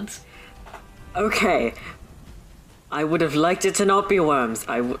 He nods. Okay. I would have liked it to not be worms.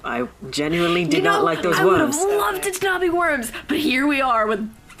 I genuinely did not like those I worms. would have loved it to not be worms, but here we are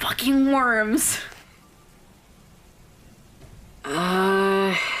with fucking worms.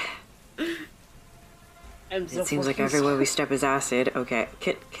 It seems like everywhere we step is acid. Okay,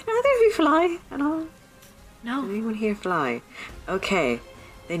 can either of you fly at all? No. Does anyone here fly? Okay,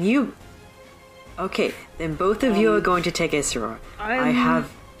 then both of you are going to take Isseror. I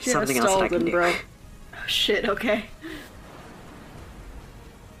have something else that I can do. Bro. Oh, shit, okay.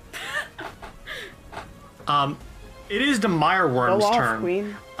 It is the Mireworm's Go off, turn.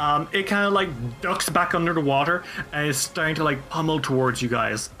 queen. It kind of like ducks back under the water and is starting to like pummel towards you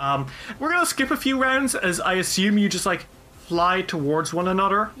guys. We're gonna skip a few rounds as I assume you just like fly towards one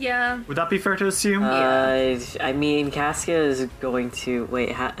another. Yeah. Would that be fair to assume? I mean, Casca is going to wait.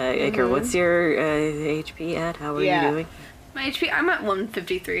 Iker, what's your HP at? How are you doing? My HP, I'm at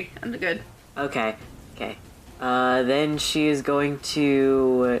 153. I'm good. Okay. Then she is going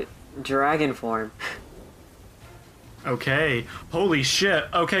to dragon form. Okay. Holy shit.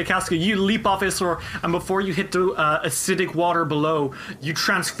 Okay, Casca, you leap off Isseror, and before you hit the acidic water below, you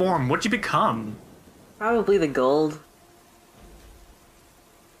transform. What'd you become? Probably the gold.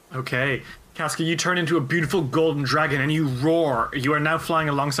 Okay. Casca, you turn into a beautiful golden dragon and you roar. You are now flying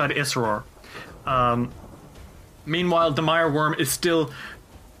alongside Isseror. Meanwhile, the Mireworm is still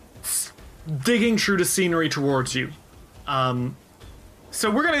digging through the scenery towards you. So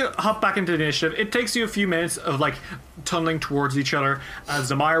we're gonna hop back into the initiative. It takes you a few minutes of like tunneling towards each other as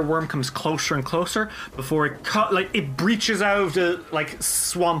the Mireworm comes closer and closer before it breaches out of the like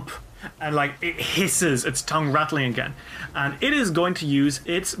swamp and like it hisses, its tongue rattling again, and it is going to use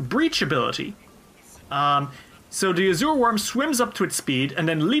its breach ability. So the Azure Worm swims up to its speed and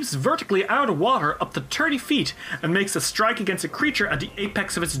then leaps vertically out of water up to 30 feet and makes a strike against a creature at the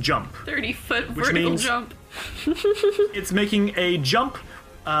apex of its jump. 30-foot Which vertical means- jump. It's making a jump.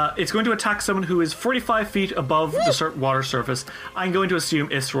 It's going to attack someone who is 45 feet above the water surface. I'm going to assume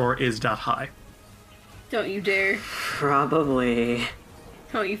Isseror is that high. Don't you dare. Probably.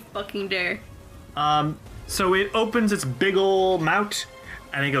 Don't you fucking dare. So it opens its big ol' mouth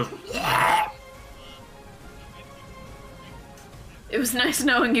and it goes. It was nice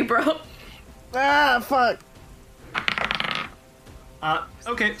knowing you, bro. Ah, fuck.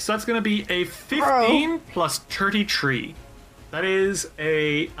 Okay, so that's going to be a 15 plus 33. That is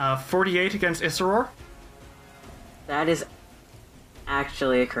a 48 against Isseror. That is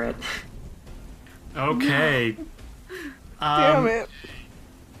actually a crit. Okay. Damn it.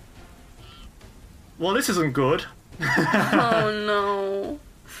 Well, this isn't good. Oh no.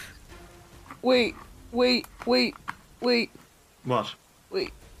 Wait. What?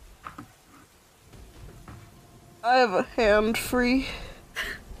 Wait. I have a hand free.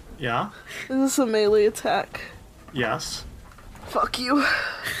 Yeah? Is this a melee attack? Yes. Fuck you.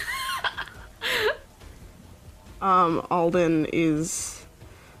 Alden is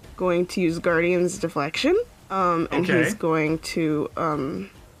going to use Guardian's Deflection. And Okay. he's going to,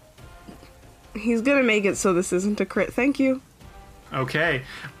 he's gonna make it so this isn't a crit. Thank you. Okay.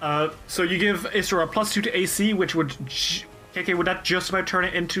 So you give Isra a +2 to AC, which would... KK, would that just about turn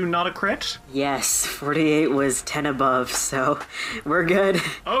it into not a crit? Yes, 48 was 10 above, so we're good.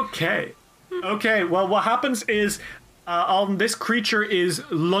 Okay. Okay, well, what happens is... this creature is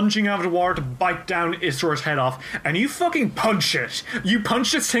lunging out of the water to bite down Isra's head off, and you fucking punch it. You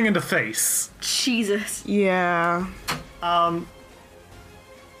punch this thing in the face. Jesus. Yeah.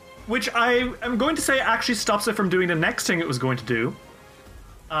 Which I am going to say actually stops it from doing the next thing it was going to do.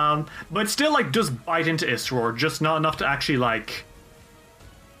 But still, like, does bite into Isror, just not enough to actually, like,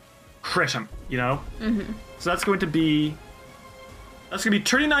 crit him, you know? Mm-hmm. So that's going to be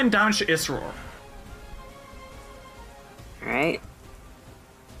 39 damage to Isror. Alright.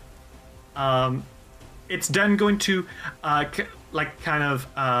 It's then going to,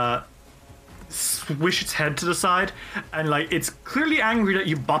 swish its head to the side, and, like, it's clearly angry that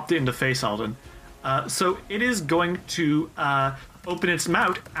you bopped it in the face, Alden. So it is going to, open its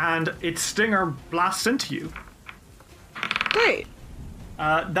mouth, and its stinger blasts into you. Great.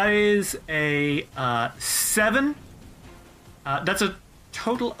 That is a 7. That's a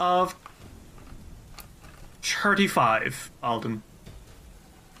total of 35, Alden.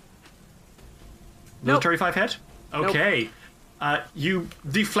 Does Nope. 35 hit? Okay. You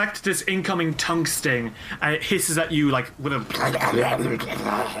deflect this incoming tongue sting, and it hisses at you like with a...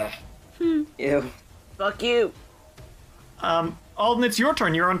 Ew. Fuck you. Alden, it's your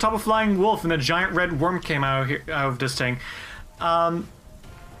turn. You're on top of Flying Wolf, and a giant red worm came out of this thing. Yeah,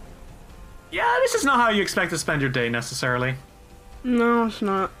 this is not how you expect to spend your day, necessarily. No, it's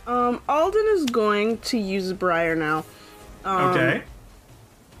not. Alden is going to use Briar now. Okay.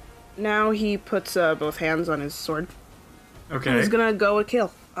 Now he puts both hands on his sword. Okay. He's gonna go a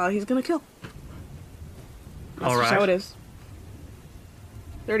kill. He's gonna kill. That's just how it is.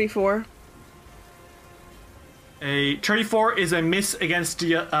 34. A 34 is a miss against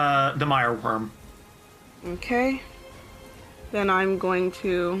the Mire Worm. Okay. Then I'm going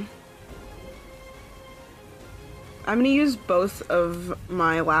to use both of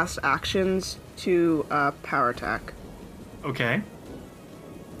my last actions to power attack. Okay.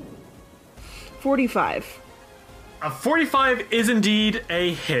 45. A 45 is indeed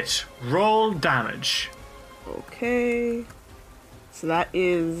a hit. Roll damage. Okay. So that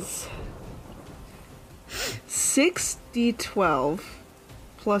is 6d12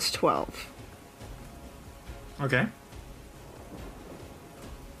 plus 12. Okay.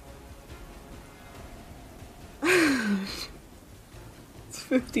 It's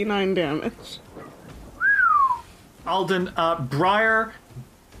 59 damage. Alden, Briar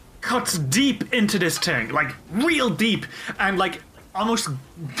cuts deep into this thing, like real deep, and like almost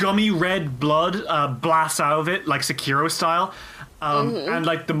gummy red blood blasts out of it, like Sekiro style. And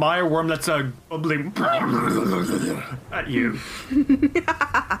like the Mire Worm lets a bubbling at you.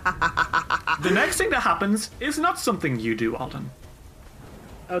 The next thing that happens is not something you do, Alden.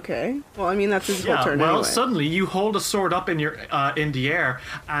 Okay. Well, I mean that's his whole turn well, anyway. suddenly you hold a sword up in your in the air,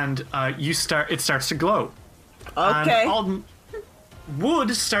 and it starts to glow. Okay. And Alden,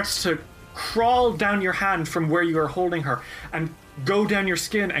 wood starts to crawl down your hand from where you are holding her, and go down your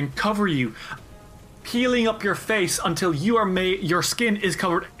skin and cover you, peeling up your face until your skin is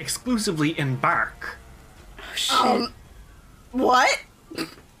covered exclusively in bark. Oh, shit. What?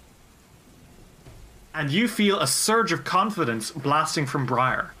 And you feel a surge of confidence blasting from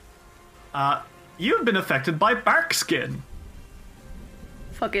Briar. You've been affected by bark skin.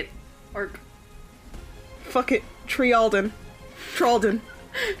 Fuck it. Orc. Fuck it. Tralden. Tralden.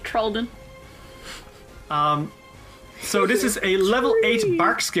 So this is a level 8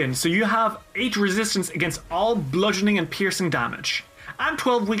 bark skin, so you have 8 resistance against all bludgeoning and piercing damage. And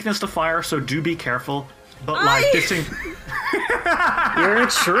 12 weakness to fire, so do be careful. But like this thing... You're a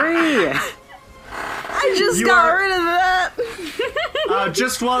tree! I just got rid of that!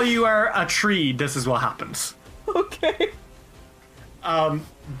 Just while you are a tree, this is what happens. Okay.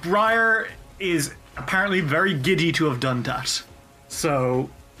 Briar is apparently very giddy to have done that. So...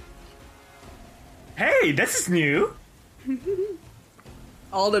 Hey, this is new!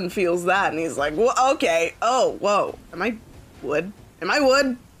 Alden feels that and he's like, well, okay. Oh, whoa. Am I wood?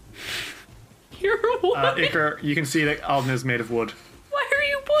 You're wood. Iker, you can see that Alden is made of wood. Why are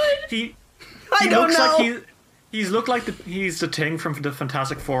you wood? He I don't looks know. like he's looked like he's the Ting from the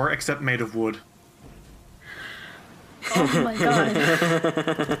Fantastic Four, except made of wood. Oh my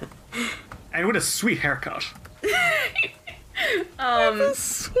god. And with a sweet haircut.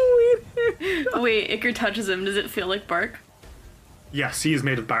 Sweet. Wait, Iker touches him. Does it feel like bark? Yes, he is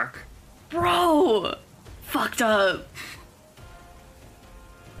made of bark. Bro! Fucked up.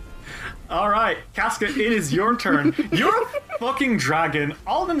 Alright, Casca, it is your turn. You're a fucking dragon.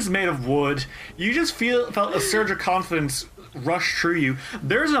 Alden's made of wood. You just felt a surge of confidence rush through you.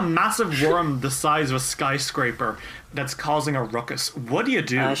 There's a massive worm the size of a skyscraper that's causing a ruckus. What do you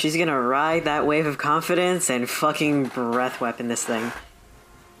do? She's gonna ride that wave of confidence and fucking breath weapon this thing.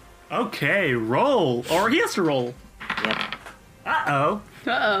 Okay, roll. Or he has to roll. Yep. Uh-oh.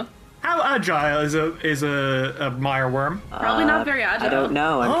 Uh-oh. How agile is a mire worm? Probably not very agile. I don't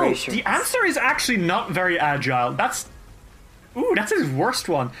know, I'm pretty sure. The answer is actually not very agile. That's his worst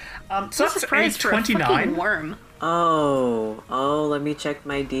one. So that's a Surprised for a 29. fucking worm. Oh, let me check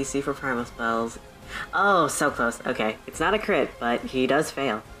my DC for primal spells. Oh, so close. Okay, it's not a crit, but he does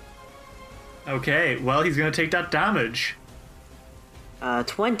fail. Okay, well, he's gonna take that damage.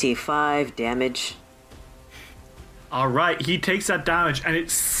 25 damage. Alright, he takes that damage and it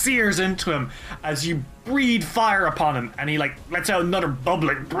sears into him as you breathe fire upon him, and he lets out another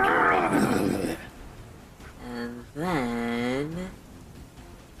bubbling. And then...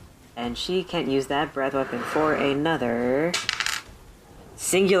 And she can't use that breath weapon for another...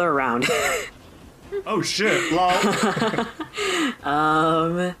 singular round. Oh shit, lol.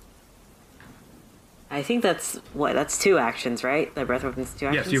 I think that's 2 actions, right? The breath weapon's 2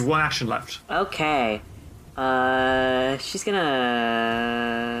 actions? Yes, you have 1 action left. Okay. She's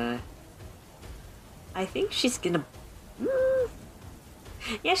gonna... I think she's gonna...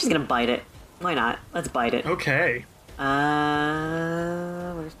 Yeah, she's gonna bite it. Why not? Let's bite it. Okay.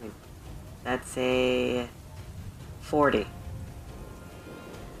 Where's my... That's a... 40.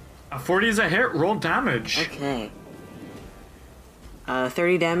 A 40 is a hit, roll damage. Okay.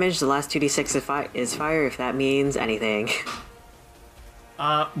 30 damage. The last 2d6 is fire, if that means anything.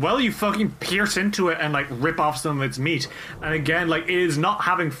 Well, you fucking pierce into it and, like, rip off some of its meat. And again, like, it is not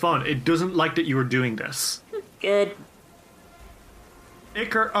having fun. It doesn't like that you are doing this. Good.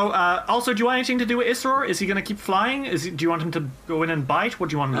 Iker, also, do you want anything to do with Isror? Is he gonna keep flying? Do you want him to go in and bite? What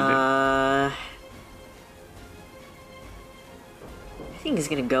do you want him to do? I think he's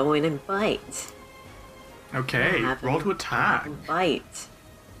gonna go in and bite. Okay, roll to attack. Bite.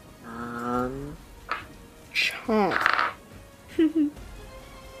 Chomp.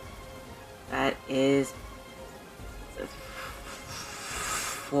 That is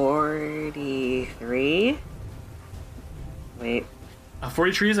 43. Wait.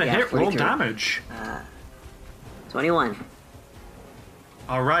 43 is a hit. 43. Roll damage. 21.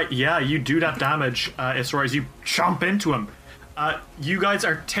 All right, yeah, you do that damage, Isror, as you chomp into him. You guys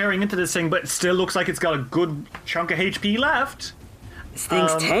are tearing into this thing, but it still looks like it's got a good chunk of HP left. This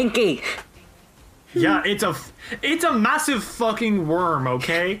thing's tanky. Yeah, it's a massive fucking worm,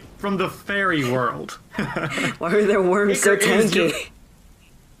 okay? From the fairy world. Why are their worms so tanky?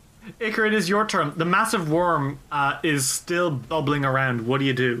 Iker, it is your turn. The massive worm is still bubbling around. What do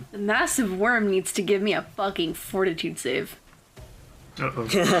you do? The massive worm needs to give me a fucking fortitude save. Uh-oh.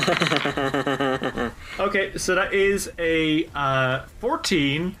 Okay, so that is a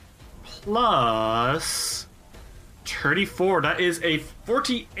 14 plus 34. That is a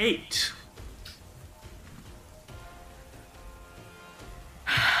 48.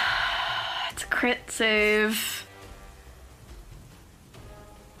 It's a crit save.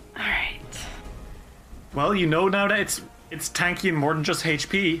 Alright. Well, you know now that it's tanky and more than just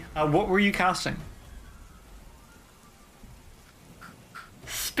HP. What were you casting?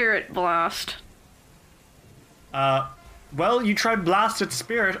 Spirit Blast. Well, you tried blast its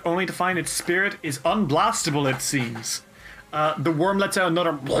spirit, only to find its spirit is unblastable, it seems. The worm lets out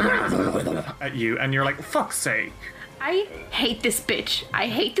another at you, and you're like, fuck's sake. I hate this bitch. I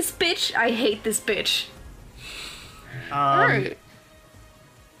hate this bitch. I hate this bitch. Alright.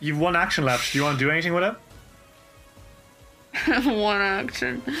 You've one action left. Do you want to do anything with it? One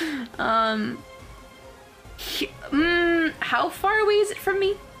action. How far away is it from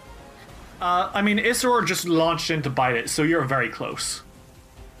me? I mean, Isror just launched in to bite it, so you're very close.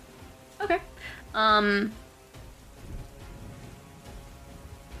 Okay. I'm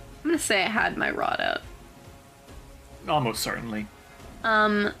gonna say I had my rod out. Almost certainly.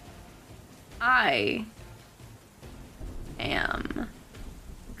 I am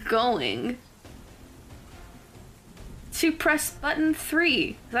going to press button 3,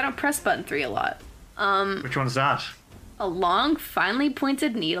 because I don't press button 3 a lot. Which one's that? A long, finely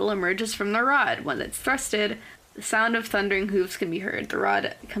pointed needle emerges from the rod. When it's thrusted, the sound of thundering hooves can be heard. The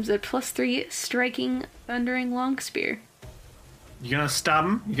rod comes at +3, striking thundering long spear. You gonna stab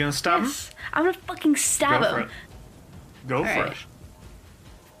him? You gonna stab him? I'm gonna fucking stab him. Go for it.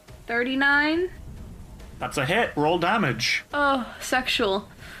 39. That's a hit. Roll damage. Oh, sexual.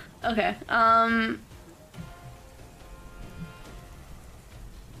 Okay.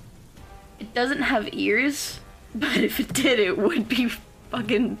 It doesn't have ears, but if it did, it would be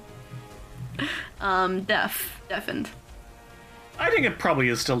fucking deafened. I think it probably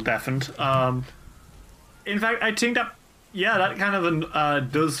is still deafened. In fact, I think that that kind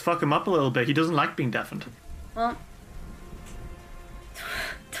of does fuck him up a little bit. He doesn't like being deafened. Well,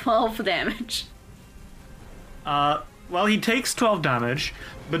 12 damage. Well, he takes 12 damage,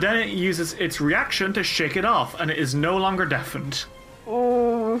 but then it uses its reaction to shake it off, and it is no longer deafened.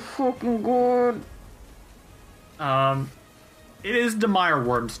 Oh, fucking good. It is the Mire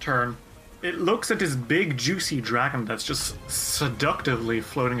Worm's turn. It looks at this big, juicy dragon that's just seductively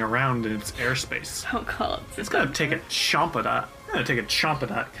floating around in its airspace. Oh god. It's gonna take a chomp at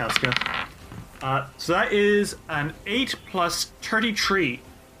that. Casca. So that is an 8 plus 33.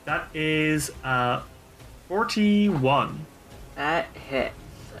 That is 41. That hits.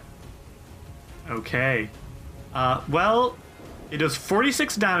 Okay. Well, it does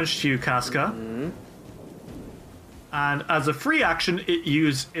 46 damage to you, Casca. Mm-hmm. And as a free action, it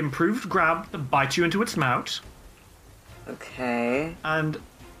used Improved Grab to bite you into its mouth. Okay. And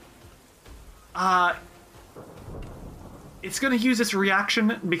it's going to use its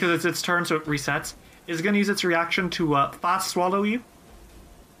reaction, because it's its turn, so it resets. It's going to use its reaction to fast swallow you.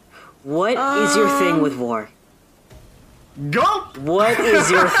 What is your thing with war? Gulp! What is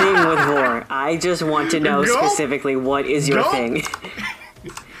your thing with war? I just want to know specifically what is your thing.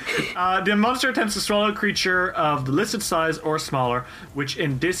 The monster attempts to swallow a creature of the listed size or smaller, which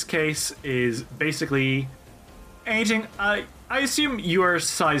in this case is basically anything. I assume you are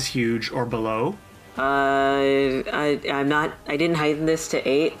size huge or below. I'm not. I didn't heighten this to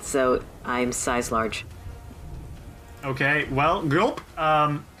 8, so I'm size large. Okay, well, Gulp,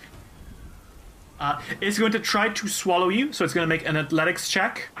 it's going to try to swallow you, so it's going to make an athletics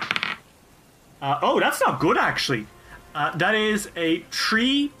check. Oh, that's not good, actually. That is a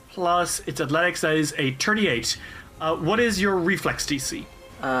 3 plus its athletics, that is a 38. What is your reflex DC?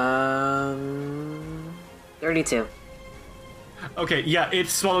 32. Okay, yeah, it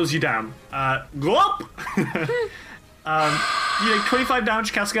swallows you down. Gulp! You take 25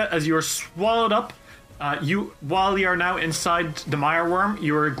 damage, Casca, as you are swallowed up. While you are now inside the mire worm,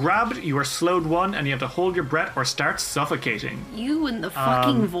 you are grabbed, you are slowed 1, and you have to hold your breath or start suffocating. You and the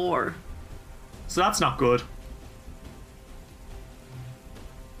fucking vor. So that's not good.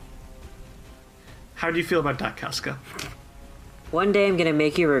 How do you feel about that, Casca? One day I'm gonna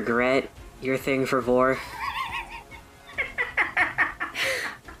make you regret your thing for Vor.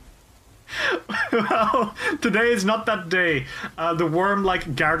 Well, today is not that day. The worm,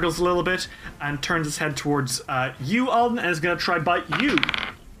 gargles a little bit and turns its head towards you, Alden, and is going to try bite you.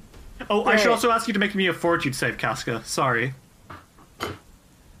 Oh, I should also ask you to make me a fortitude save, Casca. Sorry.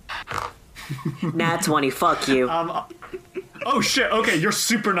 Nat 20, fuck you. Oh, shit. Okay, you're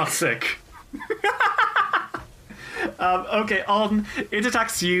super not sick. Okay, Alden, it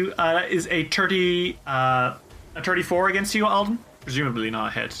attacks you. Is a 34 against you, Alden? Presumably not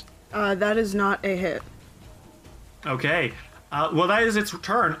a hit. That is not a hit. Okay. Well, that is its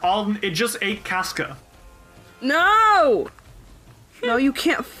turn. Alden, it just ate Casca. No! No, you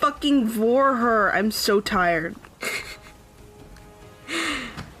can't fucking vor her. I'm so tired.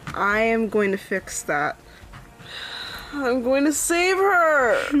 I am going to fix that. I'm going to save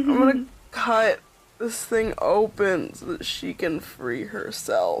her! I'm gonna cut this thing open so that she can free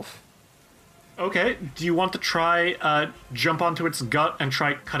herself. Okay, do you want to try jump onto its gut and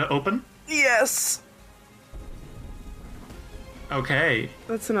try cut it open? Yes! Okay.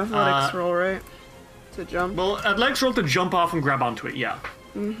 That's an athletics roll, right? To jump? Well, athletics roll to jump off and grab onto it, yeah.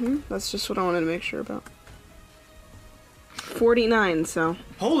 That's just what I wanted to make sure about. 49, so...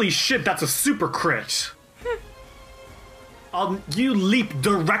 Holy shit, that's a super crit! You leap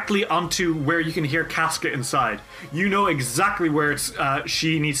directly onto where you can hear Casca inside. You know exactly where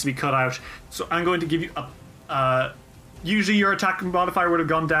she needs to be cut out. So I'm going to give you a... usually your attack modifier would have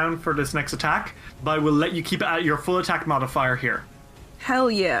gone down for this next attack, but I will let you keep it at your full attack modifier here. Hell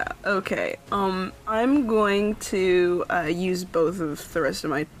yeah. Okay. I'm going to use both of the rest of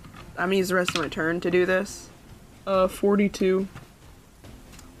my... I'm gonna use the rest of my turn to do this. 42.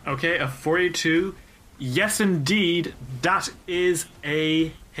 Okay, a 42... Yes, indeed, that is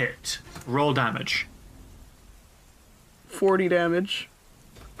a hit. Roll damage. 40 damage.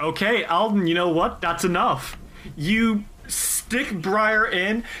 Okay, Alden, you know what? That's enough. You stick Briar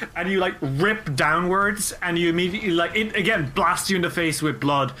in, and you, rip downwards, and you immediately, it, again, blasts you in the face with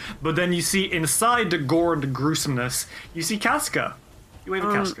blood. But then you see inside the gore and the gruesomeness, you see Casca. You wave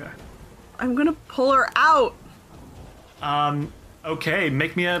at Casca. I'm gonna pull her out. Okay,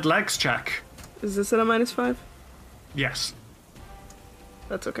 make me a legs check. Is this at a -5? Yes.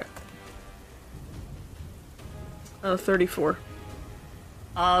 That's okay. 34.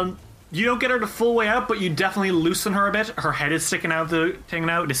 You don't get her the full way out, but you definitely loosen her a bit. Her head is sticking out the thing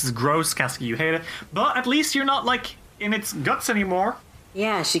now. This is gross, Casca, you hate it. But at least you're not, in its guts anymore.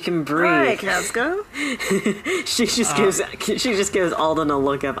 Yeah, she can breathe. Alright, Casca. she just gives Alden a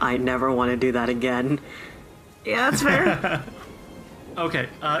look of, I never want to do that again. Yeah, that's fair. Okay,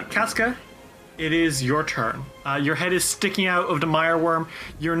 Casca, it is your turn. Your head is sticking out of the mire worm.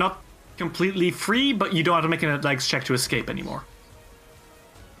 You're not completely free, but you don't have to make an athletics check to escape anymore.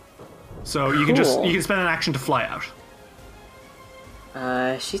 So you can spend an action to fly out.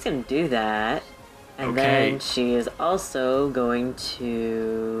 She's gonna do that. And Okay. then she is also going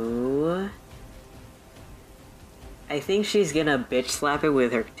to... I think she's gonna bitch slap it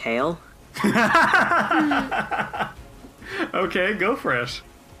with her tail. Okay, go for it.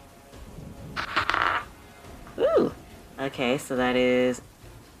 Ooh! Okay, so that is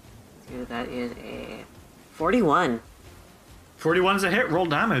a 41. 41 is a hit. Roll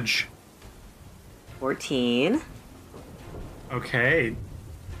damage. 14. Okay.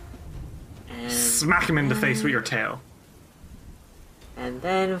 And, Smack him in the face with your tail. and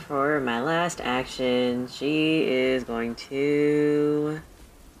then for my last action, she is going to...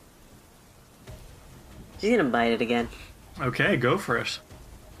 She's gonna bite it again. Okay, go for it.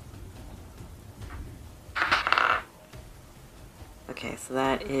 Okay, so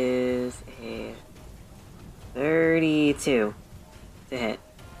that is a 32 to hit.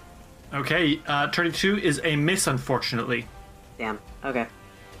 Okay, 32 is a miss, unfortunately. Damn. Okay.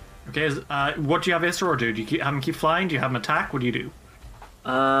 Okay, what do you have Isror do? Do you have him keep flying? Do you have him attack? What do you do?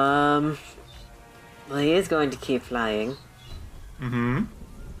 Well, he is going to keep flying. Mm-hmm.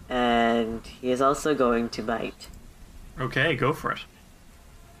 And he is also going to bite. Okay, go for it.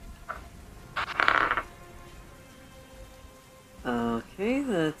 Okay,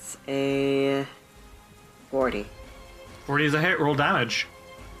 that's a 40. 40 is a hit. Roll damage.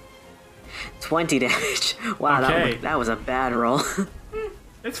 20 damage. Wow, Okay. that was a bad roll.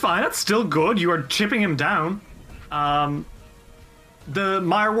 It's fine. That's still good. You are chipping him down. The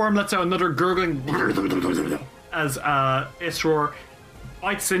mire worm lets out another gurgling as Isror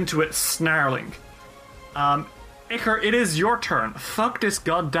bites into it, snarling. Iker, it is your turn. Fuck this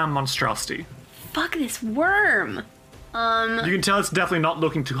goddamn monstrosity. Fuck this worm. You can tell it's definitely not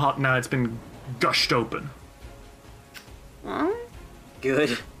looking too hot now. It's been gushed open. Well,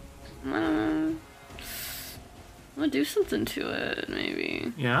 Good. I'm gonna do something to it,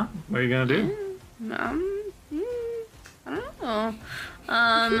 maybe. Yeah? What are you gonna do? I don't know.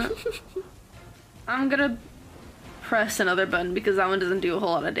 I'm gonna press another button because that one doesn't do a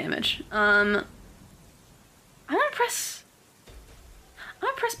whole lot of damage. I'm gonna press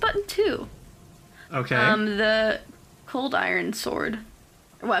button 2. Okay. The cold iron sword.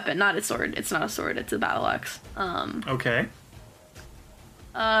 Weapon, not a sword. It's not a sword, it's a battle axe. Okay.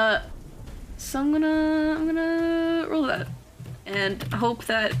 So I'm gonna roll that. And hope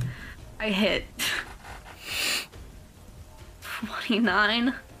that I hit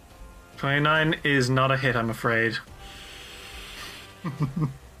 29. 29 is not a hit, I'm afraid.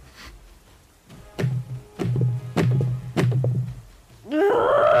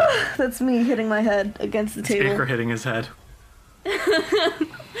 That's me hitting my head against the table. Iker hitting his head.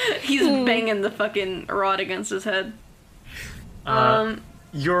 He's banging the fucking rod against his head.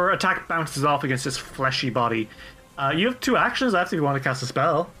 Your attack bounces off against his fleshy body. You have 2 actions left if you want to cast a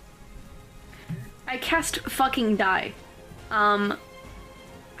spell. I cast fucking die. I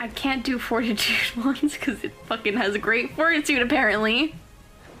can't do fortitude ones because it fucking has great fortitude apparently.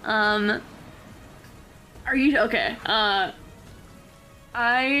 Are you okay?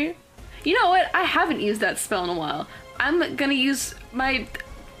 You know what? I haven't used that spell in a while. I'm gonna use my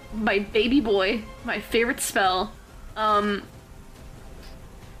baby boy, my favorite spell.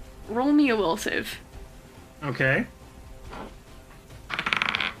 Roll me a will save. Okay.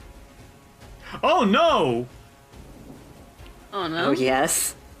 Oh no! Oh no. Oh,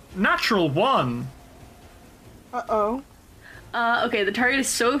 yes. Natural 1! Uh-oh. Okay, the target is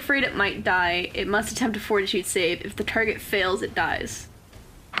so afraid it might die, it must attempt a fortitude save. If the target fails, it dies.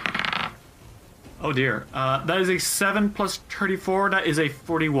 Oh dear. That is a 7 plus 34, that is a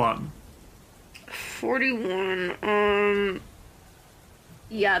 41. 41,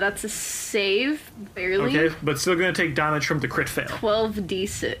 yeah, that's a save, barely. Okay, but still gonna take damage from the crit fail.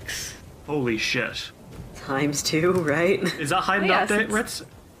 12d6. Holy shit. Times 2, right? Is that heightened yes, update, it's- Ritz?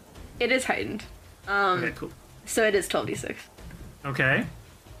 It is heightened. Okay, cool. So it is 12d6. Okay.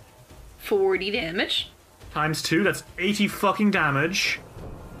 40 damage. Times 2, that's 80 fucking damage.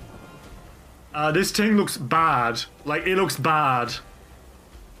 This thing looks bad. Like, it looks bad.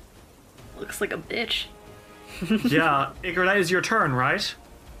 Looks like a bitch. Yeah, Iker, that is your turn, right?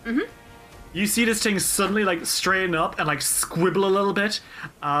 Mm-hmm. You see this thing suddenly, like, straighten up and, like, squibble a little bit.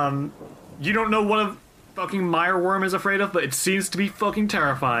 You don't know what a fucking mire worm is afraid of, but it seems to be fucking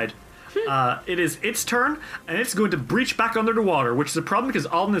terrified. It is its turn, and it's going to breach back under the water, which is a problem because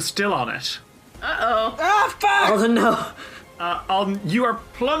Alden is still on it. Uh-oh. Ah, fuck! Oh, no. Alden, you are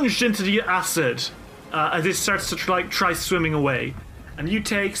plunged into the acid as it starts to try swimming away. And you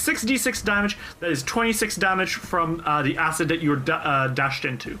take 6d6 damage. That is 26 damage from the acid that you were dashed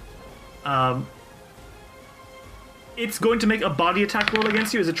into. It's going to make a body attack roll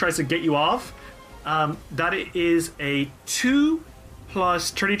against you as it tries to get you off. That is a 2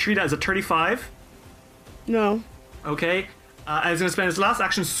 plus 33, that is a 35. No. Okay. And it's going to spend its last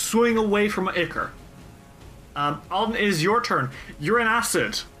action swimming away from Iker. Alden, it is your turn. You're in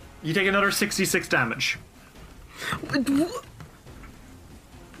acid. You take another 66 damage.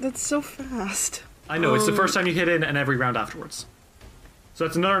 That's so fast. I know, it's the first time you hit in and every round afterwards. So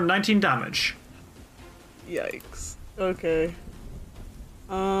that's another 19 damage. Yikes. Okay.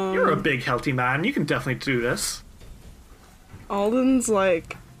 You're a big, healthy man. You can definitely do this. Alden's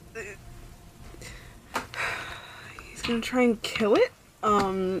like... He's gonna try and kill it?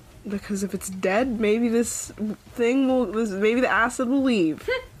 Because if it's dead, maybe this thing will... maybe the acid will leave.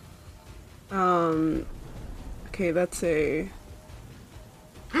 Okay, that's a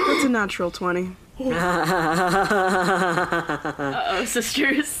natural 20. Uh-oh,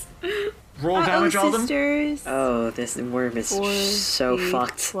 sisters. Roll damage, Alden. sisters. Oh, this worm is 4, so 8,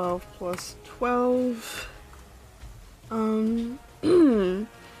 fucked. 12 plus 12.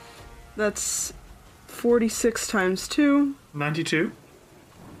 That's 46 times 2. 92.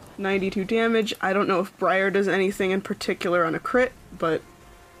 92 damage. I don't know if Briar does anything in particular on a crit, but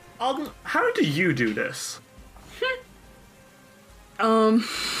Alden, how do you do this? I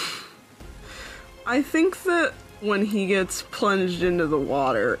think that when he gets plunged into the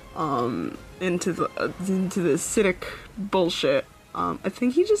water, into the acidic bullshit, I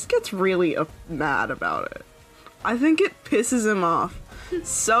think he just gets really mad about it. I think it pisses him off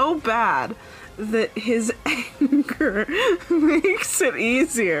so bad that his anger makes it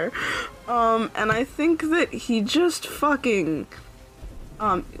easier. And I think that he just fucking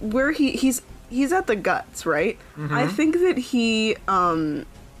where he's at the guts, right? Mm-hmm. I think that he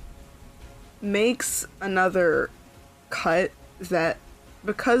makes another cut that,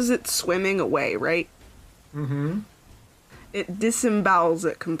 because it's swimming away, right? Mm-hmm. It disembowels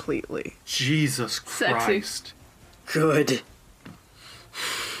it completely. Jesus Christ. Good.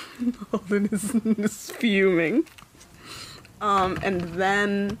 Alden is fuming. And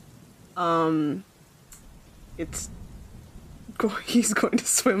then he's going to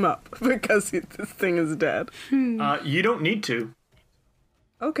swim up because this thing is dead. You don't need to.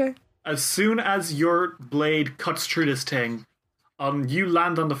 Okay. As soon as your blade cuts through this thing, you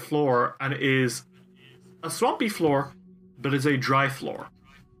land on the floor, and it is a swampy floor, but it's a dry floor.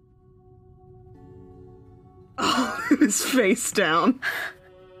 Oh, his face down.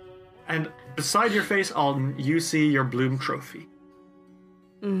 And beside your face, Alden, you see your Bloom trophy.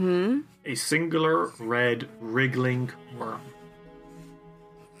 Mm-hmm. A singular red wriggling worm.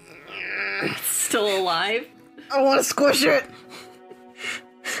 It's still alive? I want to squish it!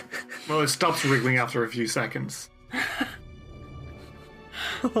 Well, it stops wriggling after a few seconds.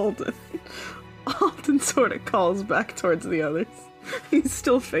 Alden sort of calls back towards the others. He's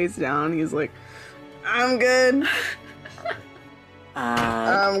still face down. He's like, I'm good.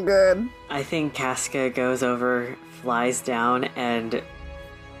 I'm good. I think Casca goes over, flies down, and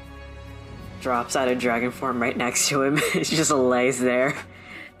drops out of dragon form right next to him. It just lays there.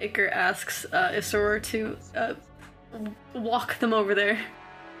 Iker asks Isor to walk them over there.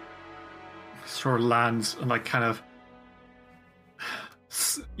 Sort of lands and kind of...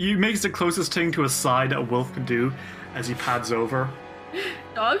 He makes the closest thing to a sigh that a wolf can do as he pads over.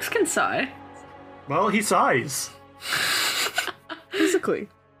 Dogs can sigh. Well, he sighs. Physically.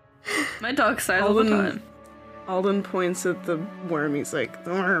 My dog sighs all the time. Alden points at the worm. He's like,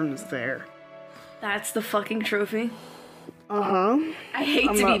 the worm's there. That's the fucking trophy. Uh-huh. I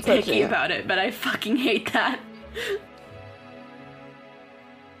hate to be picky about it, but I fucking hate that.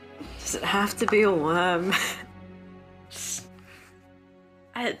 Does it have to be a worm?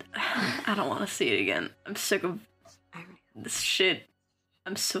 I don't want to see it again. I'm sick of this shit.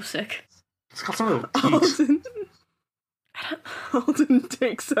 I'm so sick. It's got some little teeth. Alden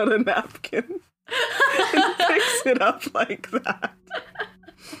takes out a napkin and picks it up like that.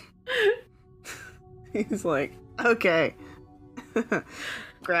 He's like, okay.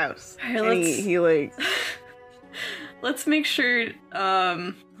 Gross. Alright, he let's make sure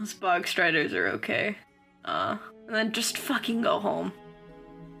those bog striders are okay. And then just fucking go home.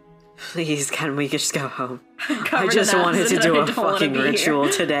 Please, can we just go home? I just wanted to do a fucking ritual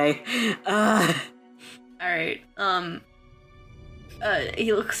today. Alright,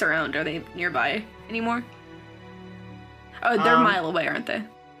 he looks around. Are they nearby anymore? Oh, they're a mile away, aren't they?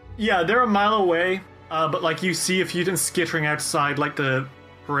 Yeah, they're a mile away. But you see a few things skittering outside the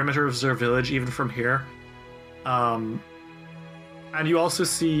perimeter of their village, even from here. And you also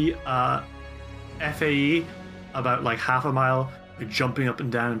see FAE about half a mile, jumping up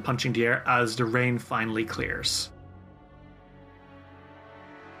and down and punching the air as the rain finally clears.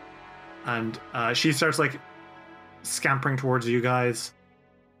 And she starts scampering towards you guys,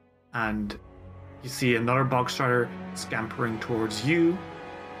 and you see another bog strider scampering towards you.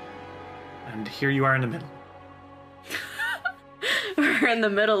 And here you are in the middle. We're in the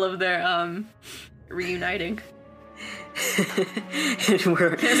middle of their reuniting. There's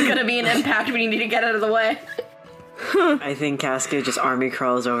gonna be an impact. We need to get out of the way. I think Casca just army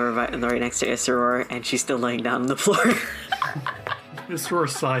crawls over right next to Isseror, and she's still laying down on the floor. Isseror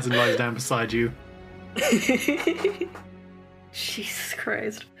sighs and lies down beside you. Jesus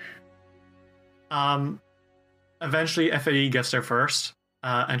Christ. Eventually FAE gets there first.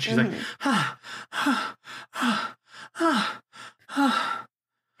 And she's like,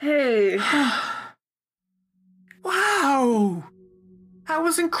 hey. Wow! That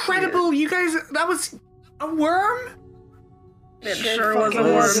was incredible! You guys, that was a worm? It sure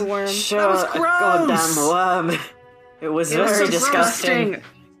was a worm. Sure, That was a gross. goddamn worm. It was very so disgusting.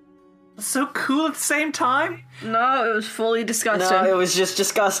 So cool at the same time. No, it was fully disgusting. No, it was just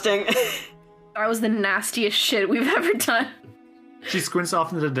disgusting. That was the nastiest shit we've ever done. She squints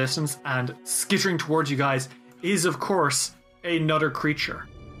off into the distance, and skittering towards you guys is, of course, another creature.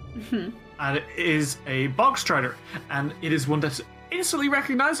 And it is a bog strider, and it is one that's instantly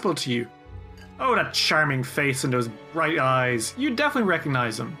recognizable to you. Oh, that charming face and those bright eyes. You definitely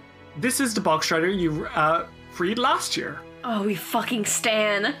recognize him. This is the bog strider you freed last year. Oh, we fucking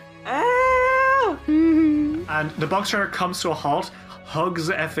stan. Ah! And the bog strider comes to a halt, hugs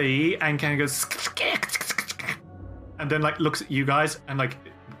the FAE, and kind of goes... And then, like, looks at you guys and, like,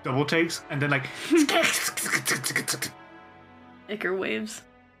 double takes, and then, like... Iker waves.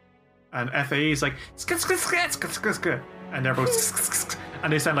 And FAE is like... And they're both...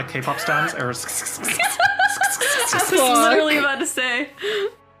 And they sound like K-pop stands. Or... I was literally about to say.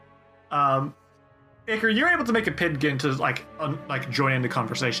 Iker, you're able to make a pin get into, like, join in the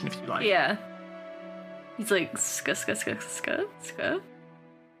conversation if you like. Yeah. He's like, ska, ska, ska, ska, ska.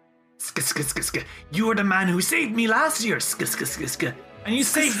 You were the man who saved me last year. And you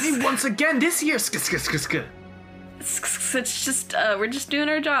saved me once again this year. It's just, we're just doing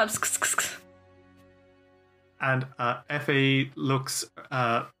our jobs. And FA looks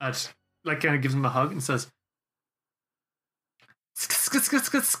at, like, kind of gives him a hug and says,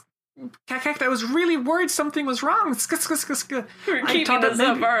 Kakek, I was really worried something was wrong. We're keeping this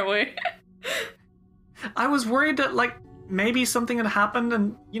up, aren't we? I was worried that, like, maybe something had happened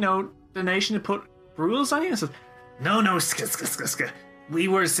and, you know, the nation had put rules on you. And says, no, we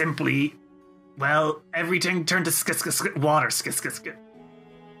were simply, well, everything turned to water.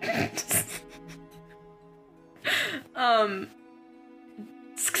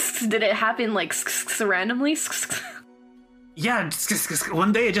 Did it happen, like, randomly? Yeah,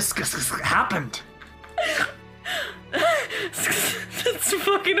 one day it just happened. That's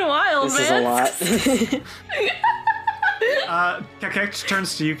fucking wild, This man. is a lot. Kakek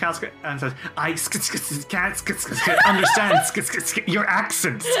turns to you, Casca, and says, I can't understand your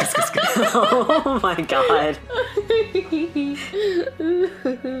accent. Oh my god.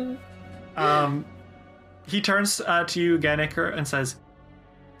 He turns to you again, Iker, and says,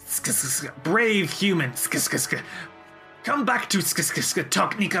 brave human, come back to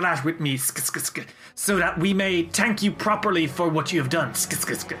talk Nicolas with me, so that we may thank you properly for what you have done.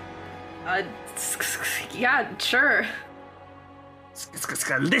 Yeah, sure.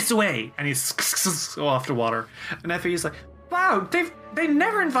 This way, and he's off the water. And Effie's like, wow, they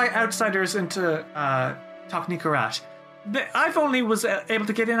never invite outsiders into Tokni Karat. I've only was able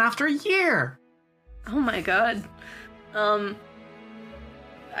to get in after a year. Oh my god.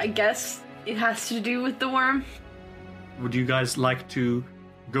 I guess it has to do with the worm. Would you guys like to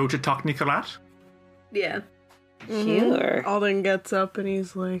go to Tokni Karat? Yeah. Sure. Alden gets up and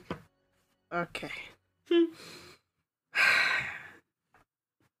he's like, okay.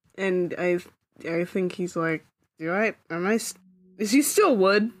 And I think he's like, is he still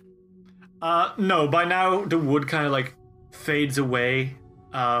wood? No, by now the wood kind of like fades away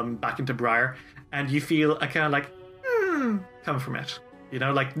back into briar, and you feel a kind of like, come from it. You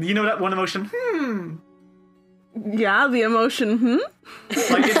know, like, you know that one emotion, Yeah, the emotion,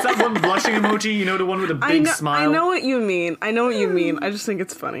 Like, it's that one blushing emoji, you know, the one with a big smile. I know what you mean. I just think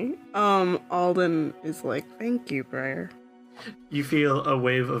it's funny. Alden is like, thank you, Briar. You feel a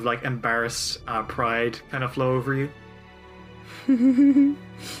wave of, like, embarrassed pride kind of flow over you.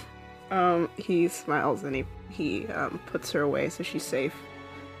 He smiles and he puts her away so she's safe.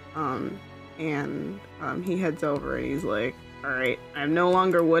 And he heads over and he's like, alright, I'm no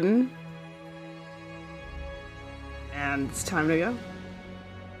longer wooden. And it's time to go.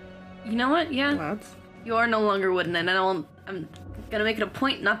 You know what? Yeah. Lads. You are no longer wooden, and I'm gonna make it a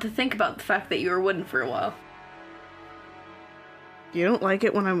point not to think about the fact that you were wooden for a while. You don't like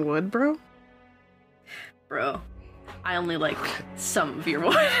it when I'm wood, bro? Bro, I only like some of your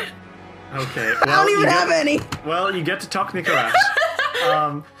wood. Okay. I don't even have any! Well, you get to talk Nicolas.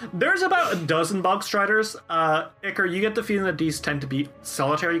 There's about a dozen bog striders. Iker, you get the feeling that these tend to be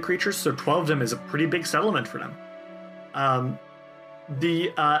solitary creatures, so 12 of them is a pretty big settlement for them.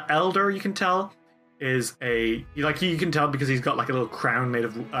 The elder, you can tell, is you can tell because he's got like a little crown made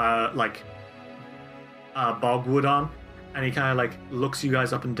of bogwood on, and he kind of like looks you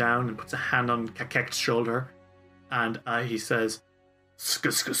guys up and down and puts a hand on Kakek's shoulder, and he says,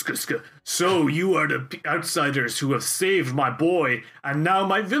 so you are the outsiders who have saved my boy and now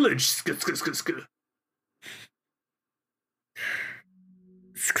my village.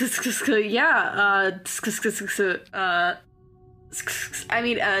 Yeah, I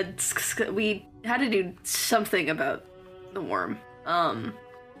mean, we had to do something about the worm.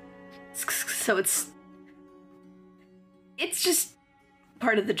 So it's just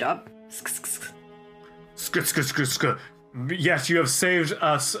part of the job. Yes, you have saved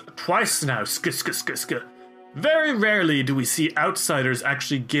us twice now. Very rarely do we see outsiders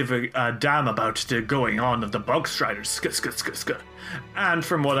actually give a damn about the going on of the Bog Striders. And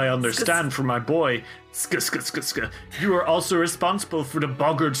from what I understand from my boy, you are also responsible for the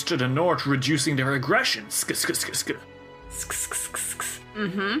Boggards to the north reducing their aggression.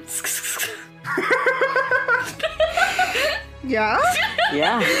 Yeah?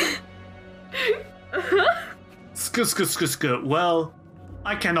 Yeah. Well,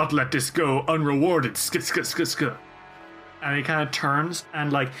 I cannot let this go unrewarded. And he kind of turns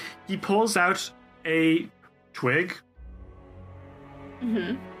and he pulls out a twig.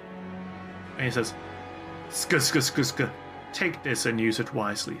 And he says, take this and use it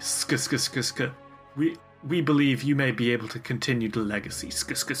wisely. We believe you may be able to continue the legacy.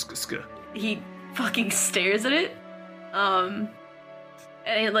 He fucking stares at it. And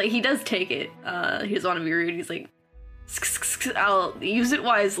he does take it. He doesn't want to be rude. He's like, I'll use it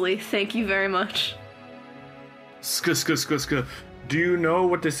wisely. Thank you very much. Do you know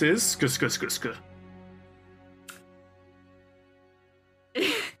what this is?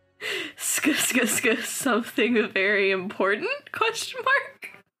 Something very important? Question mark.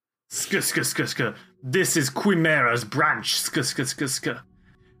 This is Quimera's branch.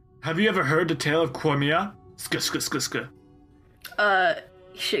 Have you ever heard the tale of Quimera?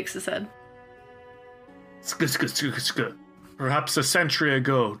 He shakes his head. Perhaps a century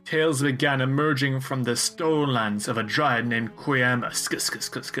ago, tales began emerging from the stonelands of a dryad named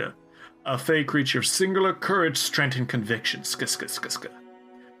Quimera. A fey creature of singular courage, strength, and conviction.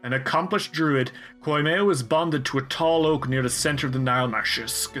 An accomplished druid, Quimera was bonded to a tall oak near the center of the Gnarl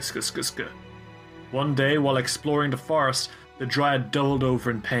Marshes. One day, while exploring the forest, the dryad doubled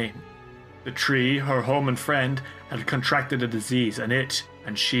over in pain. The tree, her home and friend, had contracted a disease, and it,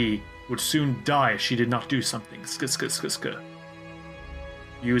 and she, would soon die if she did not do something.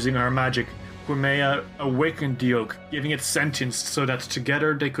 Using her magic, Quimera awakened the oak, giving it sentience so that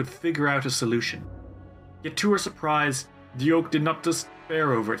together they could figure out a solution. Yet to her surprise, the oak did not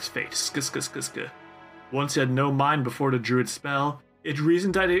despair over its fate. Once it had no mind before the druid's spell, it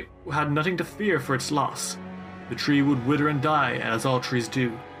reasoned that it had nothing to fear for its loss. The tree would wither and die, as all trees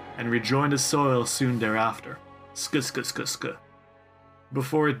do, and rejoin the soil soon thereafter.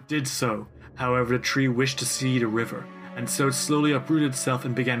 Before it did so, however, the tree wished to see the river, and so it slowly uprooted itself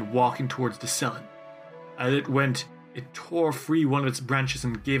and began walking towards the Sellen. As it went, it tore free one of its branches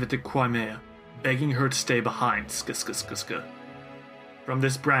and gave it to Quimera, begging her to stay behind. From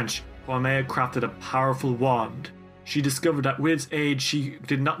this branch, Quimera crafted a powerful wand. She discovered that with its aid, she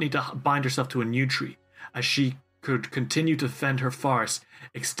did not need to bind herself to a new tree, as she could continue to fend her forest,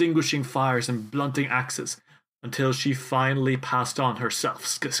 extinguishing fires and blunting axes, until she finally passed on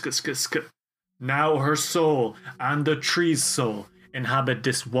herself. Now her soul and the tree's soul inhabit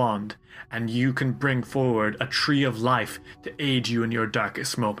this wand, and you can bring forward a tree of life to aid you in your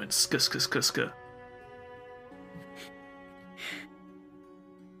darkest moments.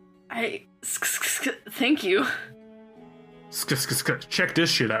 Thank you. Check this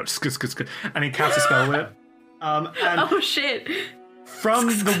shit out. And he casts a spell with it. And oh shit. From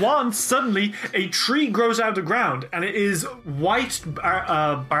the wand, suddenly a tree grows out of the ground, and it is white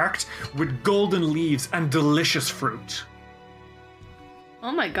barked with golden leaves and delicious fruit.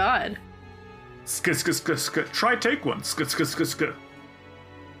 Oh my god. Try take one.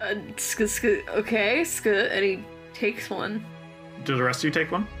 Okay, and he takes one. Do the rest of you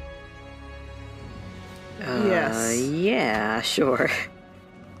take one? Yes. Yeah, sure.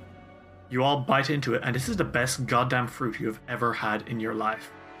 You all bite into it, and this is the best goddamn fruit you have ever had in your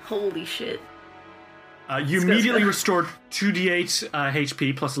life. Holy shit. You immediately restored 2d8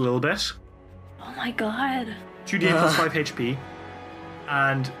 HP plus a little bit. Oh my god. 2d8 plus 5 HP.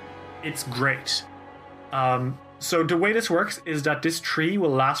 And it's great. So the way this works is that this tree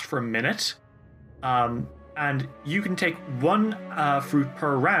will last for a minute. And you can take one fruit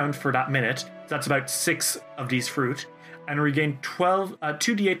per round for that minute. So that's about 6 of these fruit. And regain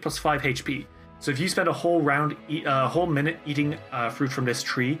 2d8 plus 5 HP. So if you spend a whole minute eating fruit from this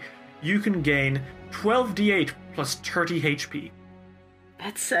tree, you can gain 12d8 plus 30 HP.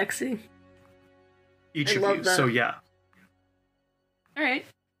 That's sexy. Each I of love you. that. So yeah. Alright.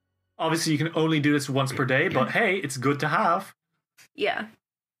 Obviously you can only do this once per day, but hey, it's good to have. Yeah.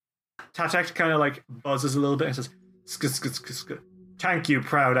 Tatak kind of buzzes a little bit and says, Thank you,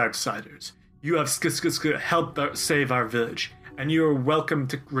 proud outsiders. You have helped save our village, and you are welcome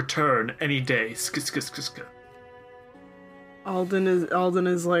to return any day. Alden is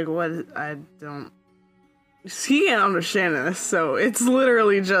like, what? I don't. He can't understand this, so it's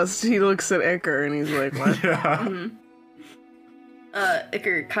literally just he looks at Iker and he's like, what? Yeah.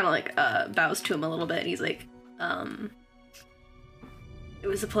 Iker kind of like bows to him a little bit, and he's like, "It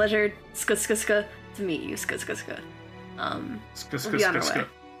was a pleasure, to meet you, we'll be on our way."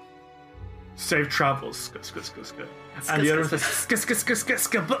 Safe travels, and the other one says,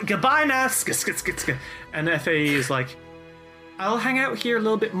 goodbye now, and Effie is like, I'll hang out here a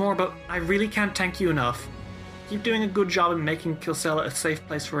little bit more, but I really can't thank you enough. Keep doing a good job in making Kilsella a safe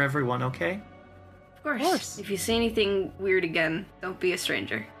place for everyone, okay? Of course. If you see anything weird again, don't be a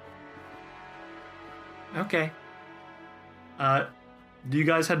stranger. Okay. Do you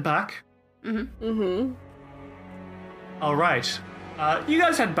guys head back? All right. You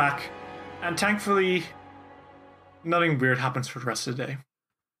guys head back, and thankfully, nothing weird happens for the rest of the day.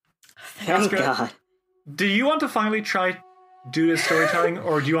 Thank God. Do you want to finally try do this storytelling,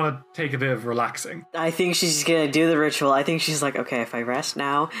 or do you want to take a bit of relaxing? I think she's gonna do the ritual. I think she's like, okay, if I rest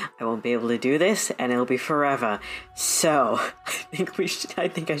now, I won't be able to do this, and it'll be forever. So, I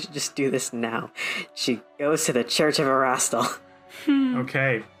think I should just do this now. She goes to the Church of Erastil.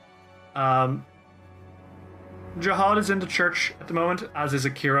 Okay. Jahad is in the church at the moment, as is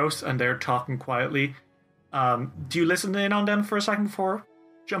Akiros, and they're talking quietly. Do you listen in on them for a second before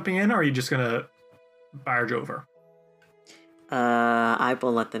jumping in, or are you just gonna barge over? I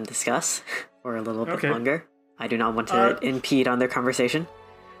will let them discuss for a little bit longer. I do not want to impede on their conversation.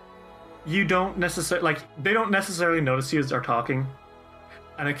 You don't necessarily, they don't necessarily notice you as they're talking.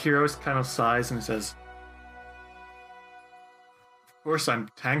 And Akiros kind of sighs and says, of course I'm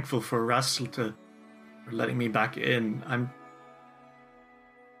thankful for Erastil for letting me back in.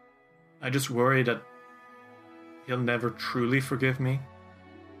 I just worry that he'll never truly forgive me.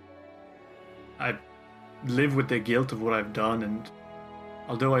 I live with the guilt of what I've done, and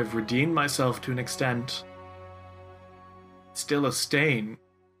although I've redeemed myself to an extent, it's still a stain.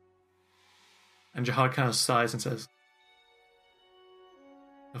 And Jahad kind of sighs and says,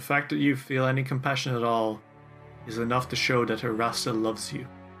 the fact that you feel any compassion at all is enough to show that Erastil loves you.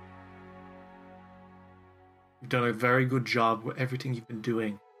 You've done a very good job with everything you've been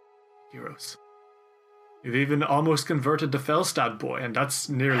doing, heroes. You've even almost converted the Felstad boy, and that's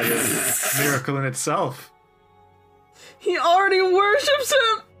nearly a miracle in itself. He already worships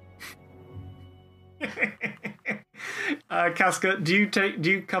him! Casca, do you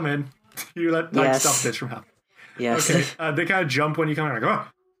come in? Do you let stop this from happening? Yes. Okay. They kind of jump when you come in, like, oh!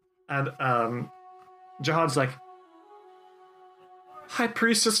 And Jahad's like, High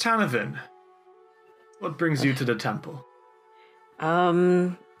Priestess Tanavin, what brings you to the temple?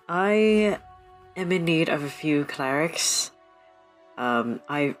 I am in need of a few clerics.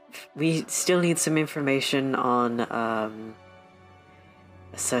 We still need some information on a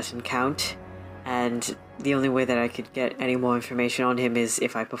certain count, and the only way that I could get any more information on him is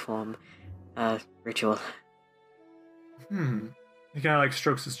if I perform a ritual. He kind of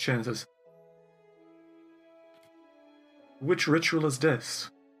strokes his chin and says, which ritual is this?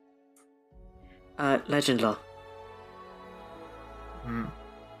 Legend law.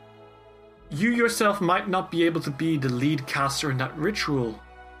 You yourself might not be able to be the lead caster in that ritual,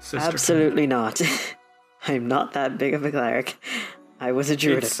 sister. Absolutely not. I'm not that big of a cleric. I was a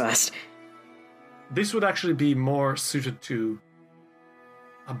druid at first. This would actually be more suited to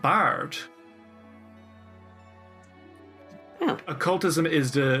a bard. Oh. Occultism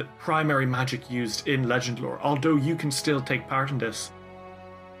is the primary magic used in legend lore, although you can still take part in this.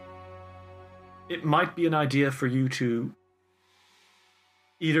 It might be an idea for you to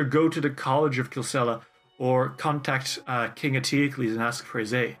either go to the College of Kilsella or contact King Eteocles and ask for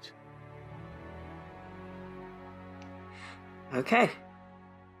his aid. Okay.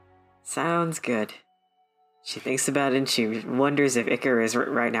 Sounds good. She thinks about it and she wonders if Iker is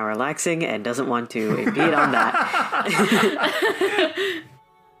right now relaxing and doesn't want to impede on that.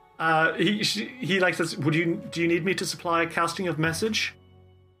 He likes this. Do you need me to supply a casting of message?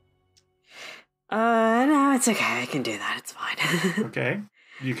 No, it's okay. I can do that. It's fine. Okay.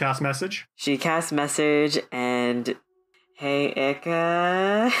 You cast message? She casts message and, hey,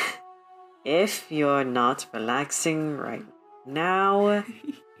 Iker, if you're not relaxing right now,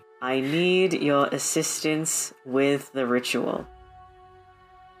 I need your assistance with the ritual.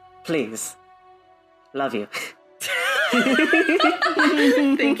 Please. Love you.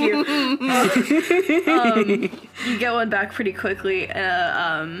 Thank you. You get one back pretty quickly.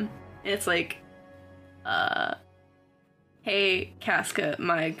 It's like, hey, Casca,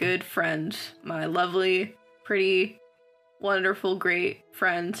 my good friend, my lovely, pretty wonderful, great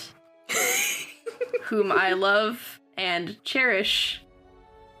friend, whom I love and cherish.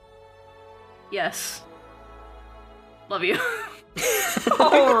 Yes. Love you.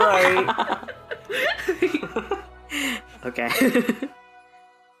 All right. Okay.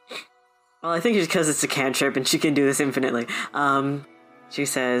 Well, I think just because it's a cantrip and she can do this infinitely. She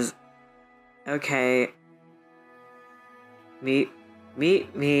says, okay, meet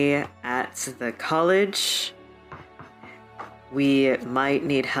me at the college. We might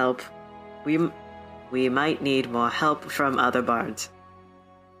need help. We might need more help from other bards.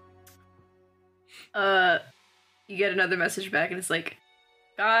 You get another message back and it's like,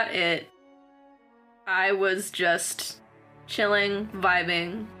 got it. I was just chilling,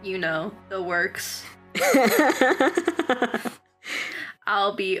 vibing, you know, the works.